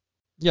 Interesting.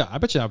 Yeah, I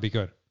bet you that would be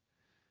good.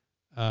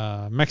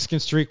 Mexican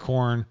street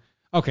corn.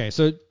 Okay,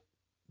 so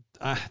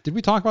did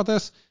we talk about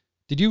this?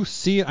 Did you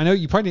see it? I know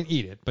you probably didn't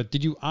eat it, but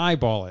did you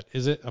eyeball it?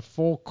 Is it a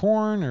full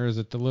corn or is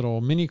it the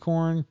little mini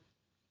corn?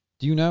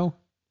 Do you know?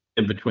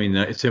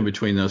 It's in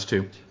between those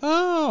two.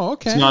 Oh, Oh,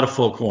 okay. It's not a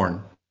full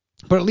corn.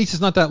 But at least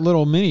it's not that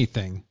little mini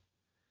thing.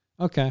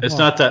 Okay. It's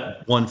not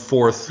that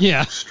 1/4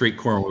 Yeah. street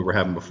corn we were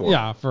having before.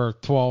 Yeah, for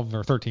 $12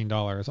 or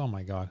 $13. Oh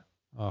my God.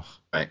 Ugh.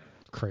 Right.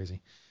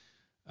 Crazy.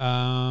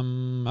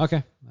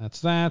 Okay,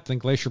 that's that. Then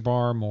Glacier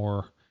Bar,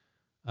 more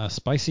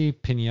spicy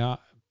pina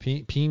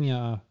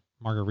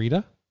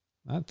margarita.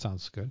 That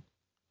sounds good.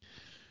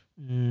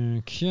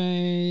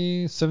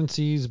 Okay, Seven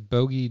Seas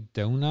Bogey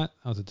Donut.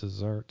 Oh, it's a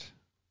dessert.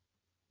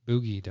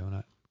 Boogie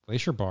Donut.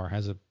 Glacier Bar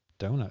has a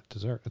donut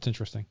dessert. That's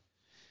interesting.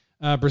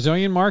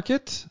 Brazilian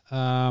Market.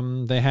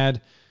 They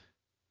had.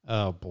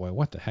 Oh boy,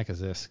 what the heck is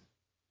this?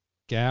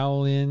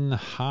 Galinhada.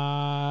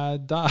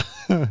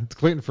 It's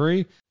gluten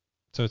free.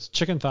 So it's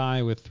chicken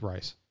thigh with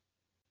rice.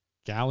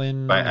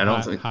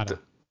 Galinhada.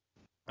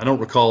 I don't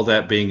recall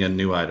that being a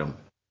new item.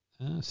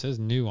 It says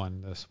new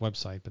on this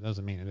website, but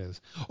doesn't mean it is.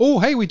 Oh,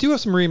 hey, we do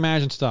have some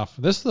reimagined stuff.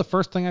 This is the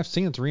first thing I've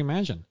seen that's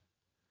reimagined.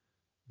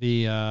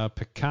 The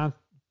pecana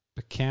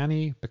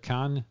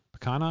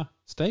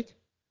steak.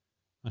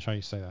 I'm not sure how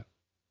you say that.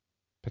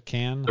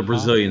 Pecan. The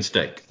Brazilian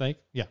steak.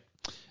 Yeah.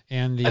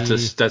 And that's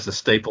a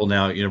staple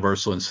now at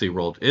Universal and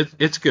SeaWorld.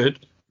 It's good.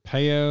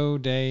 Paio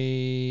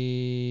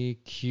de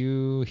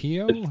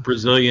Queijo. It's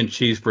Brazilian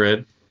cheese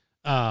bread.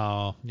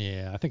 Oh,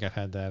 yeah. I think I've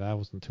had that. I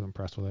wasn't too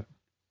impressed with it.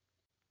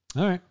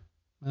 All right.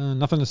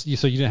 Nothing to see.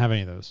 So you didn't have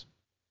any of those?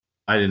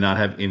 I did not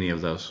have any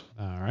of those.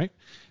 All right.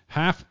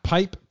 Half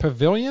Pipe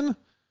Pavilion.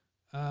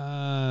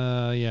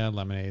 Yeah,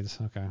 lemonades.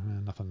 Okay.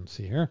 Nothing to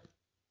see here.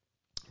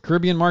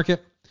 Caribbean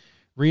Market.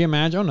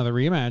 Reimagined. Oh, another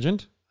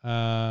reimagined.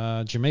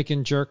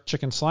 Jamaican jerk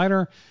chicken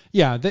slider.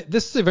 Yeah,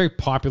 this is a very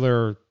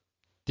popular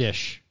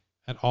dish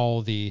at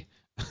all the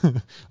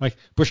like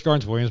Busch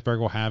Gardens Williamsburg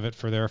will have it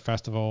for their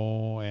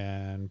festival,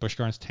 and Busch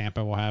Gardens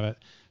Tampa will have it.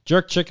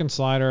 Jerk chicken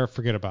slider,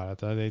 forget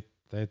about it.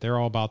 They're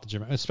all about the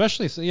Jamaican,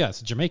 especially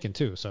it's Jamaican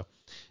too. So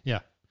yeah,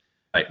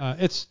 right.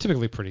 It's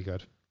typically pretty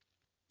good.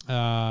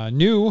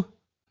 New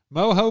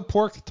mojo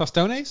pork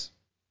tostones,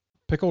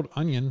 pickled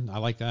onion. I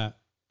like that.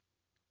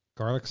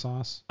 Garlic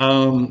sauce.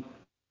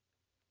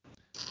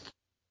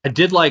 I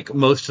did like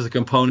most of the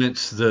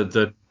components.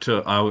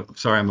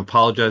 I'm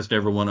apologizing to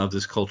everyone of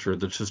this culture.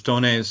 The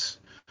tostones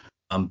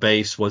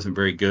base wasn't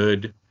very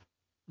good,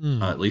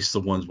 at least the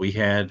ones we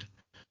had.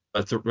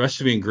 But the rest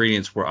of the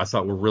ingredients I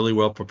thought were really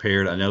well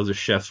prepared. I know the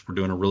chefs were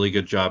doing a really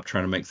good job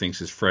trying to make things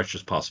as fresh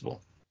as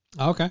possible.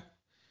 Okay.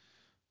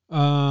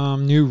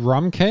 New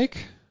rum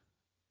cake.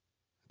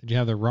 Did you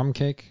have the rum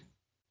cake?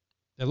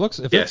 It looks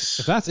if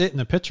that's it in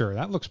the picture,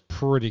 that looks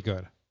pretty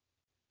good.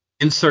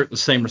 Insert the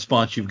same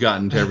response you've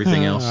gotten to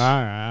everything else. All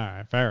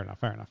right. Fair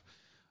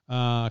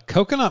enough.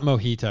 Coconut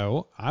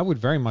mojito. I would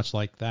very much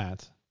like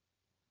that.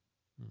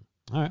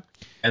 All right.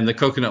 And the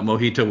coconut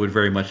mojito would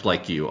very much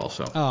like you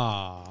also.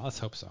 Let's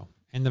hope so.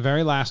 And the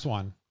very last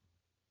one,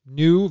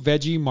 new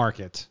veggie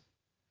market.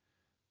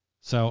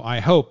 So I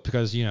hope,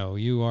 because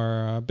you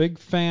are a big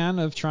fan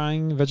of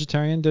trying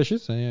vegetarian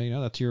dishes,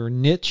 that's your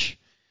niche.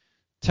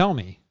 Tell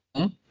me,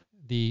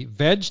 the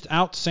vegged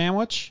out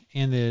sandwich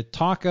and the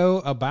taco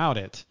about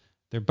it.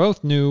 They're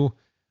both new.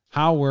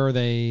 How were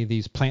they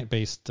these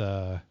plant-based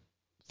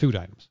food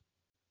items?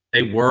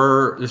 They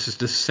were.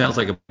 This sounds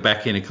like a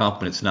backhanded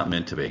compliment. It's not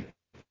meant to be.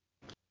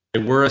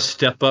 They were a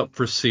step up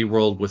for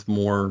SeaWorld with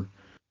more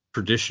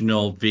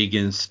traditional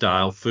vegan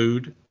style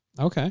food.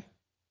 Okay.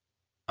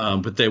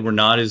 But they were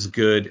not as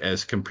good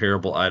as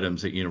comparable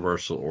items at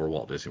Universal or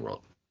Walt Disney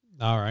World.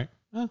 All right.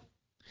 Well,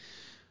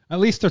 at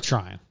least they're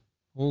trying.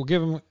 We'll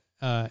give them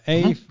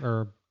A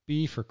or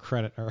B for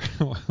credit. Or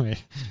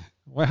wait,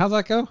 how's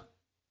that go?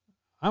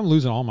 I'm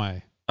losing all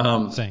my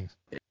sayings.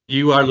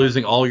 You are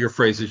losing all your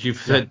phrases. You've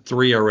said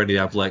 3 already.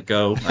 I've let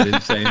go. I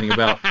didn't say anything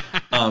about.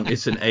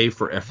 It's an A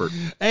for effort.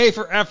 A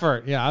for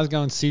effort. Yeah, I was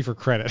going C for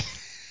credit.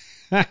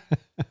 I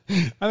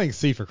think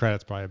C for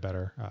credit's probably a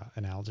better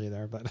analogy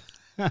there, but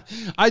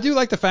I do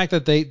like the fact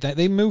that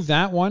they moved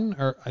that one,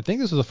 or I think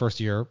this was the first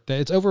year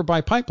that it's over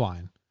by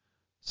Pipeline.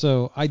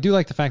 So I do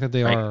like the fact that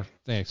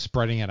they're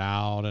spreading it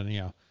out,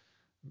 and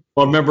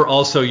Well, remember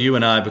also you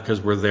and I, because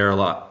we're there a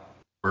lot.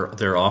 We're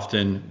there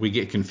often. We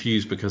get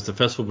confused because the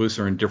festival booths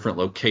are in different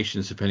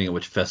locations depending on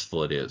which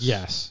festival it is.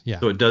 Yes, yeah.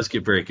 So it does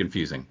get very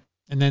confusing.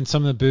 And then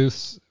some of the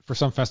booths for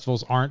some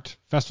festivals aren't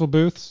festival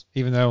booths,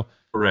 even though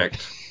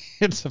correct.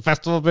 It's a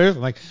festival booth.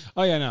 I'm like,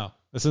 oh yeah, no,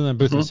 this isn't a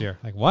booth this year.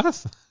 Like,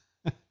 what?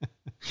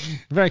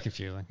 Very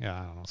confusing. Yeah, I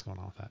don't know what's going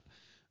on with that.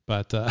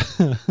 But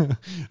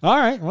all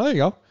right, well there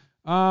you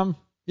go.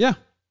 Yeah,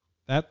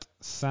 that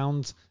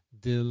sounds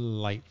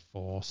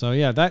delightful. So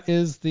yeah, that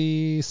is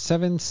the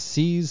Seven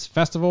Seas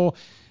Festival.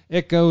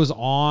 It goes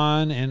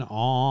on and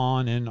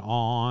on and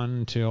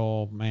on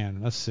till,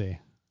 man, let's see. I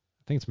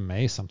think it's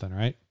May something,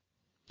 right?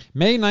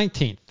 May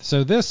 19th.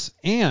 So this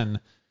and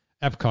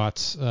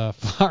Epcot's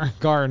Flower and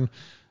Garden,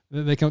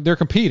 they're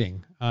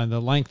competing on the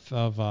length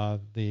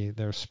of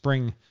their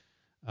spring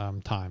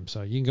time.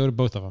 So you can go to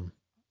both of them.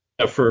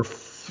 Except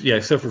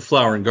for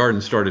Flower and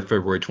Garden started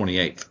February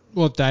 28th.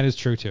 Well, that is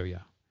true too, yeah.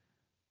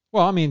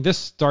 Well, I mean, this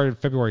started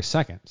February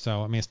 2nd,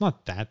 so I mean, it's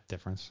not that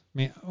difference. I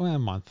mean, well, a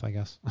month, I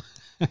guess.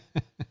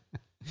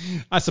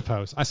 I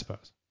suppose.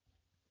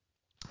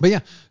 But yeah,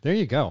 there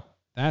you go.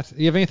 You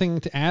have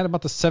anything to add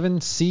about the Seven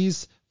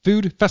Seas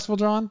Food Festival,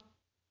 John?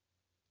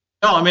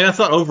 No, I mean, I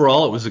thought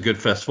overall it was a good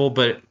festival,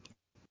 but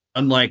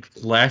unlike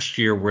last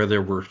year where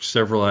there were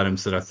several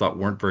items that I thought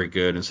weren't very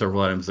good and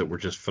several items that were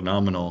just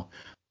phenomenal,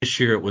 this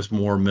year it was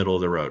more middle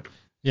of the road.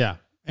 Yeah.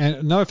 And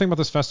another thing about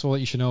this festival that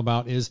you should know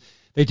about is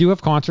they do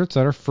have concerts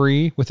that are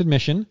free with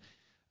admission,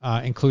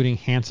 including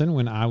Hanson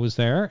when I was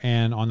there.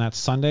 And on that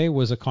Sunday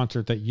was a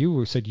concert that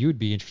you said you would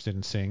be interested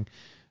in seeing.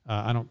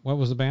 What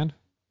was the band?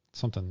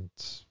 Something.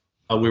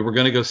 We were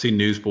going to go see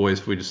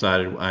Newsboys. We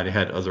decided I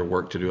had other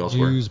work to do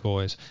elsewhere.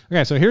 Newsboys.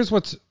 Okay, so here's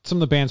what's some of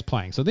the bands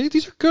playing. So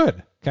these are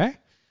good. Okay.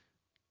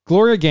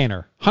 Gloria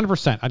Gaynor,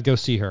 100%. I'd go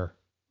see her.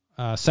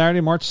 Saturday,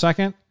 March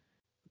 2nd.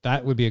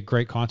 That would be a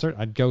great concert.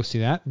 I'd go see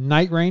that.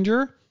 Night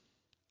Ranger.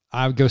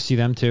 I would go see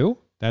them too.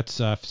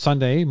 That's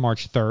Sunday,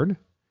 March 3rd.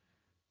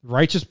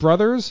 Righteous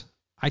Brothers.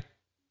 Are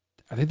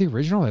they the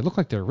original? They look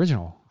like the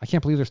original. I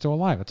can't believe they're still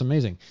alive. That's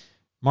amazing.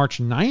 March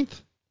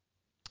 9th.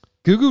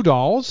 Goo Goo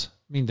Dolls.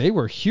 I mean, they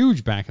were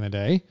huge back in the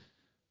day.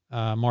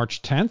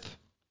 March 10th.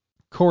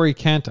 Corey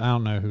Kent. I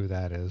don't know who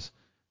that is.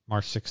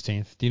 March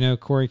 16th. Do you know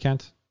Corey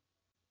Kent?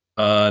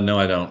 No,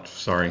 I don't.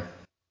 Sorry.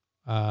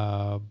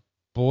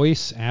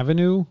 Boyce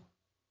Avenue.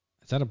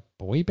 Is that a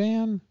boy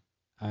band?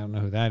 I don't know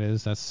who that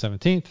is. That's the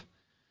 17th.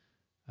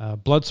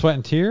 Blood, Sweat,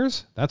 and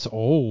Tears. That's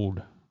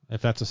old.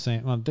 If that's the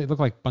same. Well, they look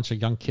like a bunch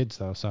of young kids,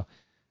 though. So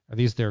are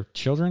these their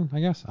children, I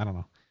guess? I don't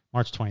know.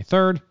 March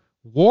 23rd.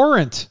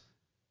 Warrant.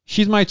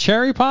 She's My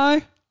Cherry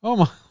Pie. Oh,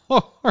 my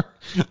Lord.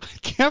 I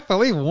can't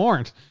believe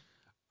Warrant.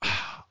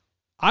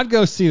 I'd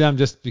go see them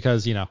just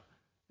because,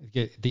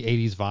 get the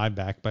 80s vibe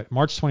back. But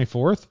March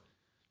 24th.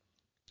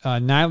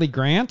 Natalie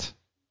Grant.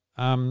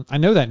 I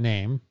know that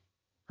name.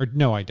 Or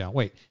no, I don't.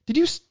 Wait. Did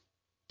you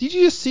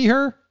just see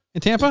her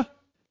in Tampa?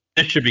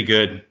 It should be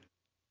good.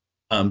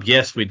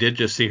 Yes, we did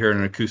just see her in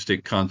an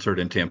acoustic concert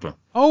in Tampa.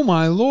 Oh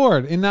my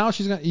Lord! And now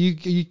she's going.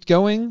 You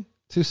going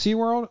to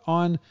SeaWorld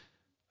on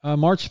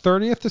March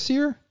 30th this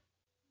year?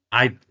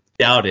 I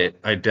doubt it.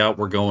 I doubt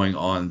we're going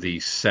on the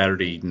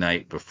Saturday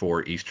night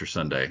before Easter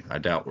Sunday. I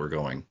doubt we're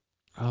going.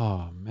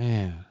 Oh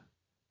man.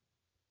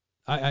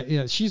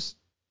 She's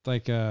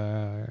like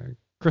a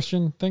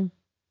Christian thing.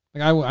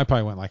 Like I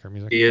probably wouldn't like her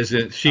music.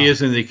 She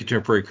is in the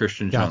contemporary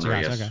Christian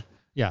genre. Yes. Okay.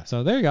 Yeah.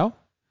 So there you go.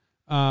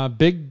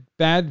 Big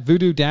Bad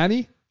Voodoo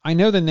Daddy. I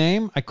know the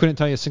name. I couldn't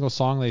tell you a single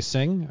song they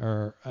sing,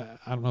 or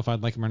I don't know if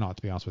I'd like them or not,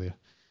 to be honest with you.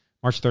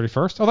 March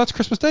 31st. Oh, that's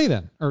Christmas Day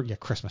then. Or yeah,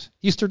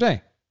 Easter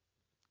Day.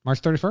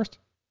 March 31st.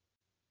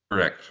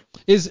 Correct.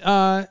 Is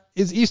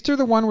Easter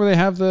the one where they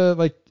have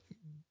the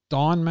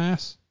dawn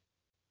mass?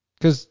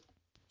 Because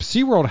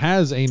SeaWorld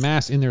has a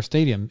mass in their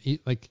stadium,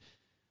 like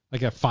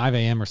at 5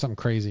 a.m. or something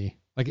crazy.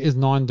 Like is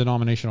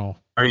non-denominational.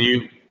 Are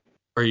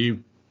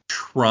you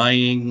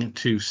trying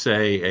to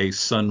say a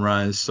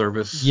sunrise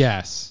service?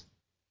 Yes.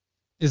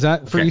 Is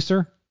that for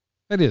Easter?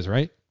 It is,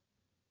 right?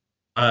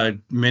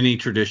 Many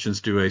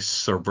traditions do a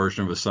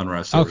version of a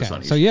sunrise service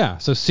on Easter.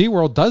 So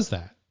SeaWorld does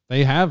that.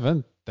 They have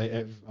on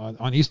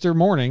Easter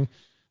morning,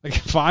 like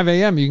at 5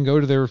 a.m. you can go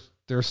to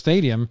their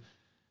stadium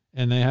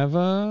and they have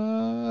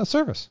a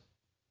service.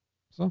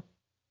 So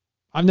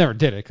I've never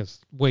did it because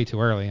way too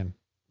early and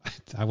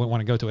I wouldn't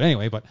want to go to it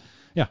anyway. But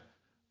yeah,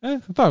 I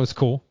thought it was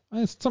cool.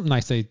 It's something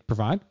nice they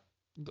provide.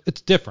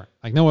 It's different.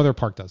 Like no other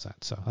park does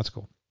that, so that's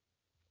cool.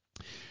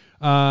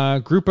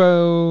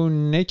 Grupo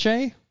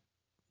Neche,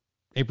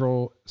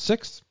 April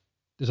 6th.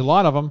 There's a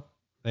lot of them.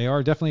 They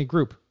are definitely a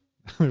group.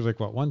 There's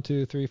 1,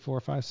 2, 3, 4,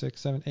 5,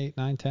 6, 7, 8,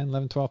 9, 10,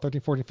 11, 12,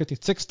 13, 14,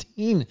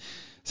 15,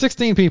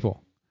 16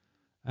 people.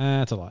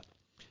 That's a lot.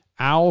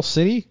 Owl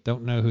City,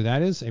 don't know who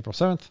that is, April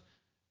 7th.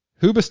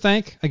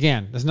 Hoobastank,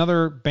 again, there's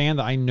another band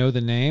that I know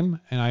the name,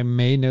 and I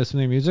may know some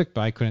of their music,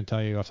 but I couldn't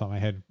tell you off the top of my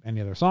head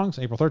any other songs.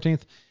 April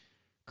 13th.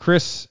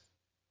 Chris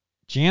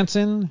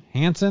Hansen,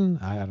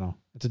 I don't know.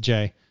 It's a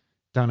J.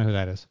 Don't know who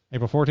that is.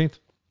 April 14th.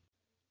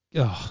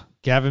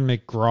 Gavin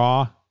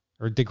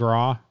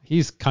DeGraw.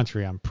 He's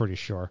country, I'm pretty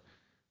sure.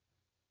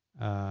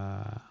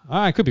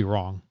 I could be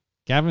wrong.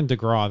 Gavin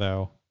DeGraw,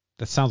 though,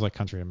 that sounds like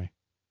country to me.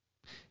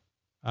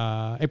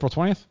 April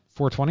 20th,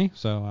 420,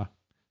 so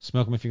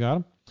smoke them if you got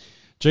them.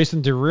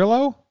 Jason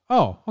Derulo.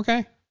 Oh,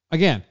 okay.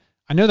 Again,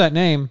 I know that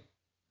name.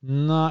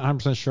 Not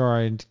 100% sure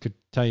I could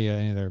tell you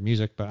any of their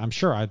music, but I'm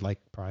sure I'd like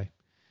probably.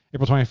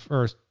 April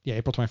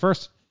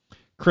 21st.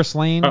 Chris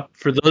Lane.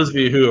 For those of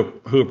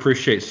you who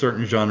appreciate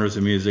certain genres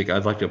of music,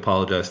 I'd like to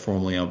apologize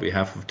formally on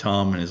behalf of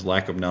Tom and his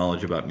lack of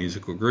knowledge about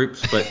musical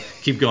groups. But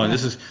keep going.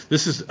 This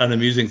is an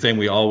amusing thing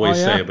we always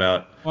say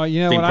about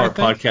theme park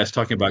podcasts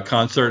talking about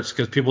concerts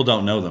because people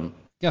don't know them.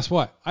 Guess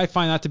what? I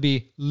find that to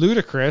be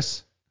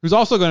Ludacris, who's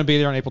also going to be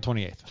there on April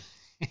 28th.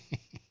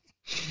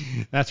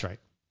 That's right.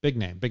 Big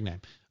name.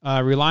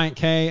 Reliant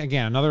K,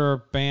 again,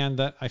 another band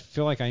that I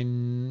feel like I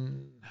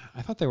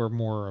thought they were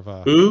more of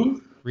a...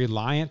 Who?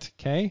 Reliant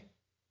K.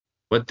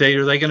 What date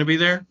are they going to be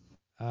there?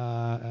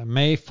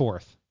 May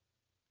 4th.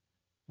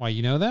 Why,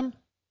 you know them?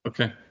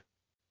 Okay.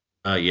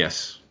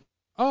 Yes.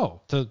 Oh,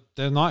 so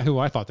they're not who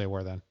I thought they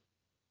were then.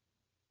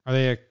 Are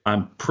they a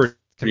I'm pretty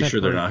sure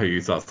they're contemporary not who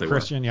you thought they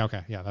Christian? Yeah,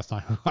 okay. Yeah, that's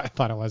not who I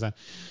thought it was then.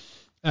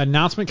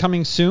 Announcement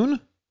coming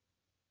soon?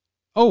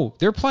 Oh,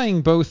 they're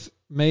playing both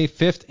May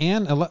 5th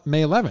and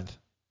May 11th.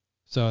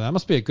 So that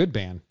must be a good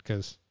band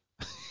because.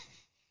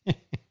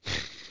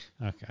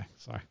 Okay,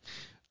 sorry.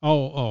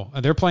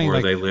 They're playing were.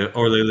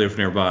 Or they live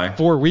nearby.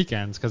 4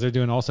 weekends because they're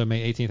doing also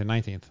May 18th and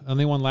 19th.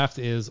 Only one left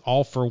is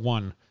All for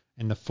One,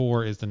 and the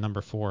 4 is the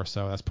number 4.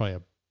 So that's probably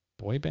a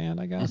boy band,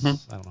 I guess. I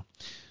don't know.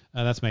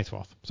 That's May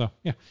 12th. So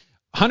yeah,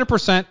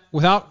 100%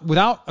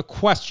 without a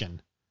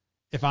question.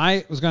 If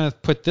I was going to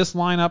put this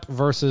lineup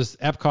versus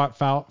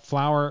Epcot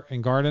Flower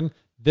and Garden,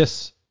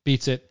 this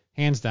beats it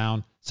hands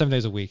down, 7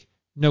 days a week,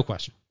 no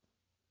question.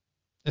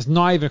 It's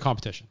not even a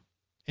competition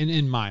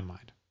in my mind.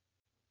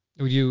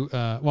 Would you?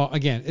 Well,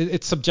 again,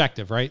 it's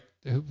subjective, right?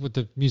 With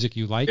the music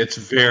you like. It's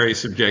very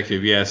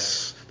subjective,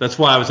 yes. That's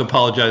why I was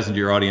apologizing to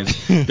your audience.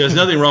 There's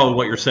nothing wrong with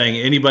what you're saying.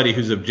 Anybody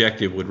who's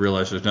objective would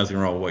realize there's nothing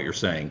wrong with what you're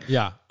saying.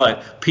 Yeah.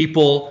 But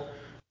people,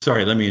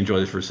 sorry, let me enjoy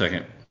this for a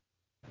second.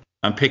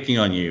 I'm picking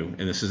on you,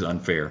 and this is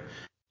unfair.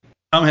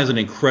 Tom has an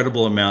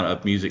incredible amount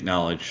of music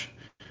knowledge.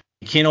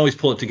 He can't always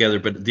pull it together,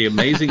 but the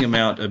amazing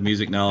amount of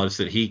music knowledge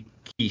that he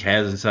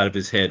has inside of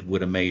his head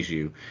would amaze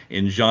you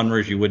in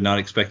genres you would not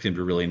expect him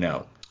to really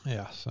know.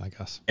 Yes, I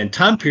guess. And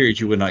time periods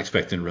you would not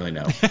expect him to really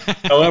know.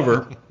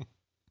 However,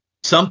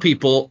 some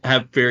people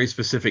have very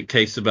specific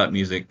tastes about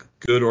music,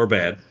 good or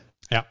bad.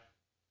 Yeah.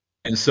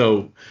 And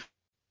so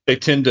they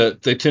tend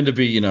to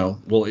be,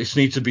 well, it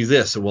needs to be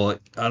this. Well,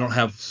 I don't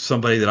have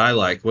somebody that I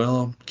like.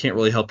 Well, can't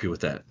really help you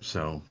with that.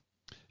 So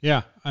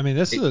yeah, I mean,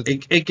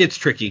 it gets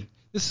tricky.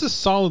 This is a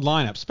solid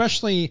lineup,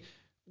 especially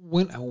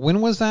when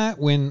was that?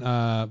 When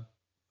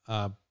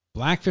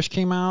Blackfish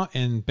came out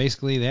and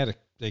basically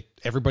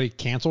everybody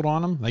canceled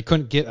on them. They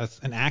couldn't get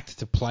an act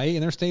to play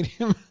in their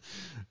stadium.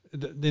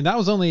 That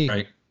was only,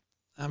 right.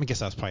 I guess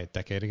that was probably a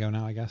decade ago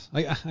now, I guess.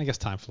 I guess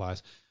time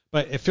flies.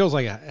 But it feels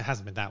like it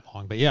hasn't been that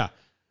long. But yeah,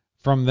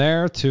 from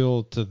there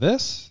to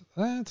this,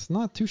 that's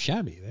not too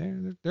shabby.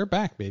 They're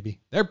back, baby.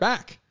 They're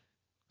back.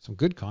 Some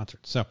good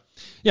concerts. So,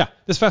 yeah,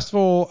 this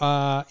festival,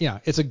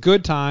 it's a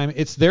good time.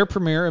 It's their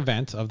premier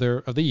event of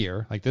the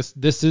year. Like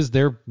this is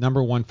their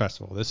number one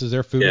festival. This is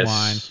their food and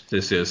wine.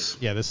 This is.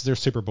 Yeah, this is their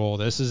Super Bowl.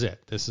 This is it.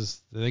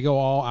 They go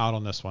all out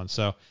on this one.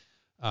 So,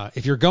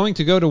 if you're going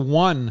to go to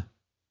one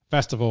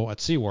festival at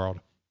SeaWorld,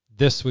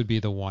 this would be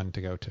the one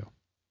to go to,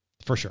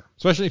 for sure.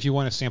 Especially if you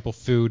want to sample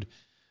food.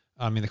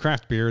 I mean, the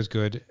craft beer is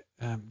good.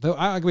 Though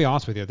I'll be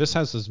honest with you, this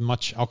has as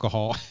much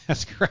alcohol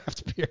as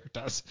craft beer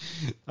does.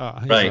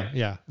 Right. So,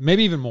 yeah,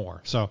 maybe even more.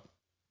 So,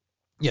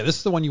 yeah, this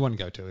is the one you want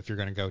to go to if you're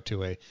going to go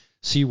to a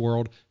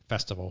SeaWorld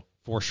festival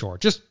for sure.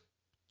 Just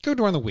go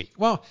during the week.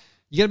 Well,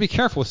 you got to be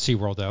careful with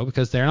SeaWorld, though,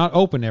 because they're not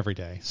open every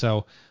day.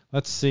 So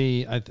let's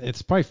see.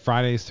 It's probably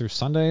Fridays through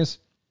Sundays.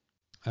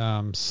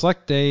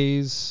 Select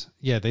days.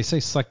 Yeah, they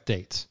say select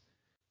dates.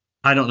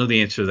 I don't know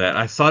the answer to that.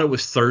 I thought it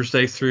was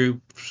Thursday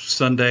through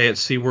Sunday at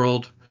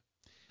SeaWorld.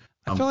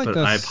 I feel like but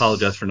I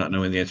apologize for not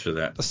knowing the answer to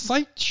that. The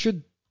site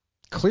should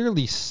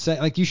clearly say,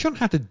 like, you shouldn't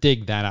have to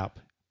dig that up.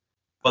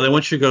 Well, they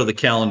want you to go to the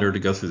calendar to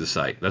go through the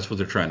site. That's what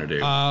they're trying to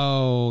do.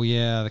 Oh,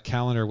 yeah, the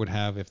calendar would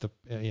have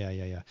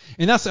yeah.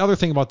 And that's the other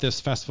thing about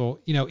this festival.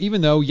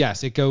 Even though,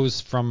 yes, it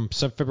goes from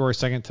February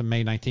 2nd to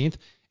May 19th,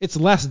 it's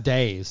less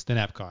days than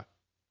Epcot.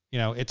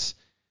 It's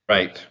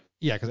right.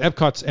 Yeah, because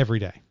Epcot's every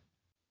day.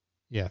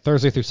 Yeah,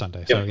 Thursday through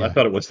Sunday. Yeah, so, I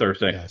thought it was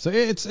Thursday. Yeah, so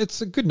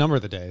it's a good number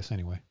of the days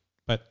anyway.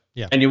 But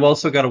yeah. And you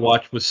also got to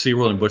watch with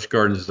SeaWorld and Busch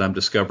Gardens, as I'm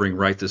discovering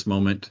right this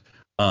moment.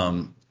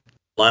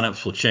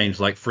 Lineups will change.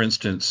 Like, for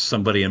instance,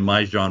 somebody in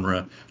my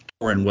genre,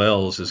 Torrin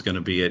Wells, is going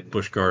to be at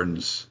Busch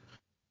Gardens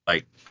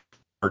like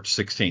March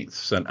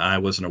 16th. And I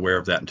wasn't aware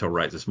of that until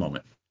right this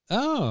moment.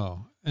 Oh.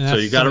 So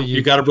you got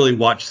to really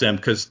watch them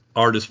because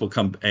artists will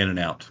come in and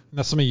out.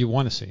 That's something you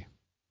want to see.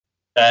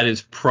 That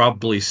is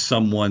probably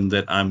someone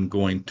that I'm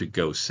going to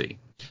go see.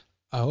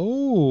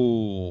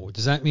 Oh,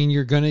 does that mean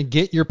you're going to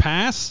get your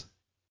pass?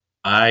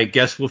 I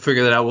guess we'll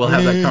figure that out. We'll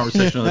have that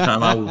conversation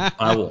another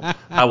time.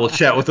 I will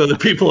chat with other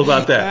people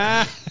about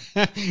that.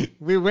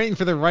 We're waiting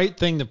for the right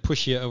thing to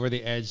push you over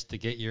the edge to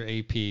get your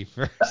AP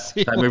for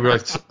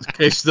SeaWorld. In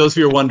case those of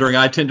you are wondering,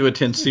 I tend to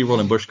attend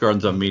SeaWorld and Busch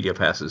Gardens on media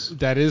passes.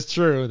 That is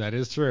true.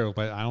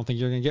 But I don't think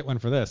you're going to get one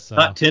for this. So.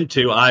 Not tend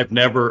to. I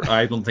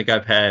don't think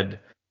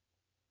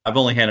I've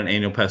only had an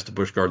annual pass to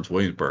Busch Gardens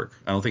Williamsburg.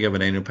 I don't think I have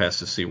an annual pass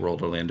to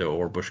SeaWorld Orlando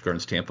or Busch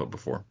Gardens Tampa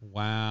before.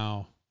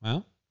 Wow.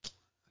 Well,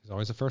 it's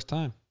always the first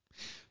time.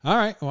 All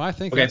right. Well, I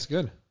think that's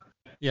good.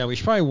 Yeah, we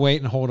should probably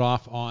wait and hold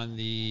off on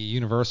the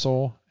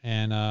Universal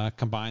and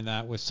combine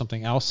that with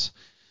something else.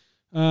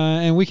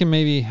 And we can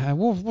maybe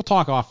we'll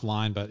talk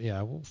offline, but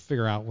yeah, we'll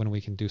figure out when we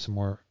can do some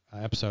more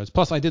episodes.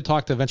 Plus, I did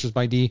talk to Ventures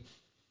by D,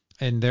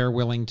 and they're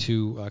willing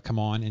to come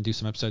on and do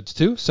some episodes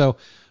too. So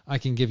I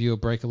can give you a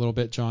break a little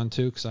bit, John,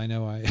 too, because I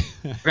know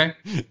Okay.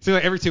 So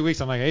like every 2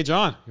 weeks I'm like, hey,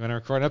 John, you want to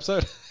record an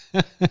episode?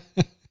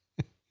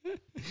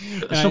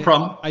 That's no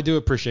problem. I do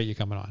appreciate you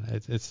coming on.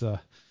 It's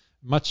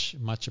much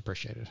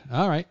appreciated.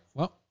 All right.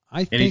 Well,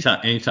 I think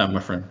Anytime,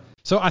 my friend.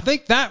 so. I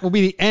think that will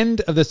be the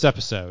end of this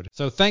episode.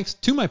 So thanks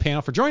to my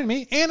panel for joining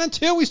me. And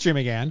until we stream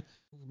again,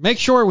 make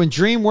sure when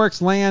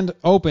Dreamworks Land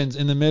opens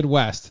in the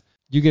Midwest,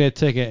 you get a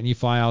ticket and you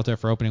fly out there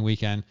for opening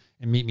weekend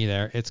and meet me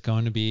there. It's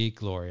going to be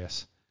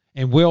glorious,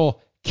 and we'll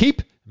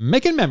keep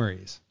making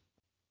memories.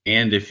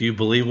 And if you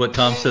believe what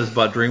Tom says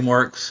about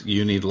DreamWorks,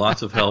 you need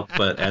lots of help.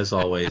 But as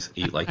always,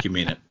 eat like you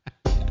mean it.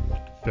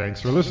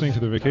 Thanks for listening to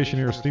the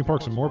Vacationeers Theme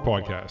Parks and More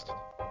podcast.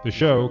 The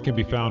show can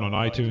be found on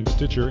iTunes,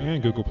 Stitcher,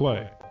 and Google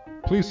Play.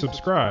 Please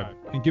subscribe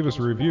and give us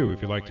a review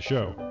if you like the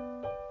show.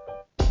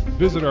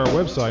 Visit our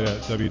website at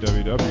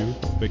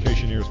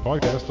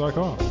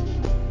www.vacationeerspodcast.com.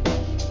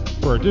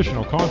 For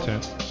additional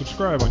content,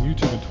 subscribe on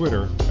YouTube and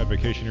Twitter at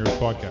Vacationeers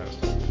Podcast.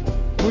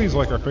 Please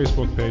like our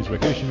Facebook page,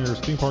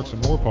 Vacationeers Theme Parks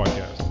and More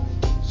Podcast.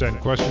 Send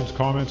questions,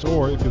 comments,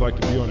 or if you'd like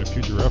to be on a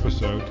future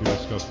episode to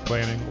discuss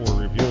planning or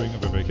reviewing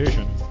of a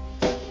vacation,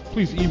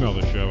 please email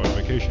the show at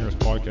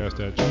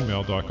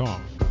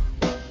vacationeerspodcast@gmail.com.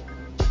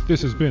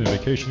 This has been a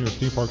Vacationeers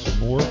Theme Parks and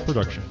More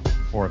production.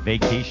 For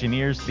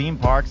Vacationeers Theme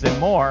Parks and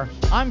More,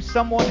 I'm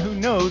someone who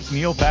knows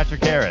Neil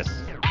Patrick Harris.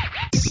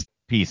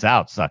 Peace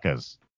out, suckers.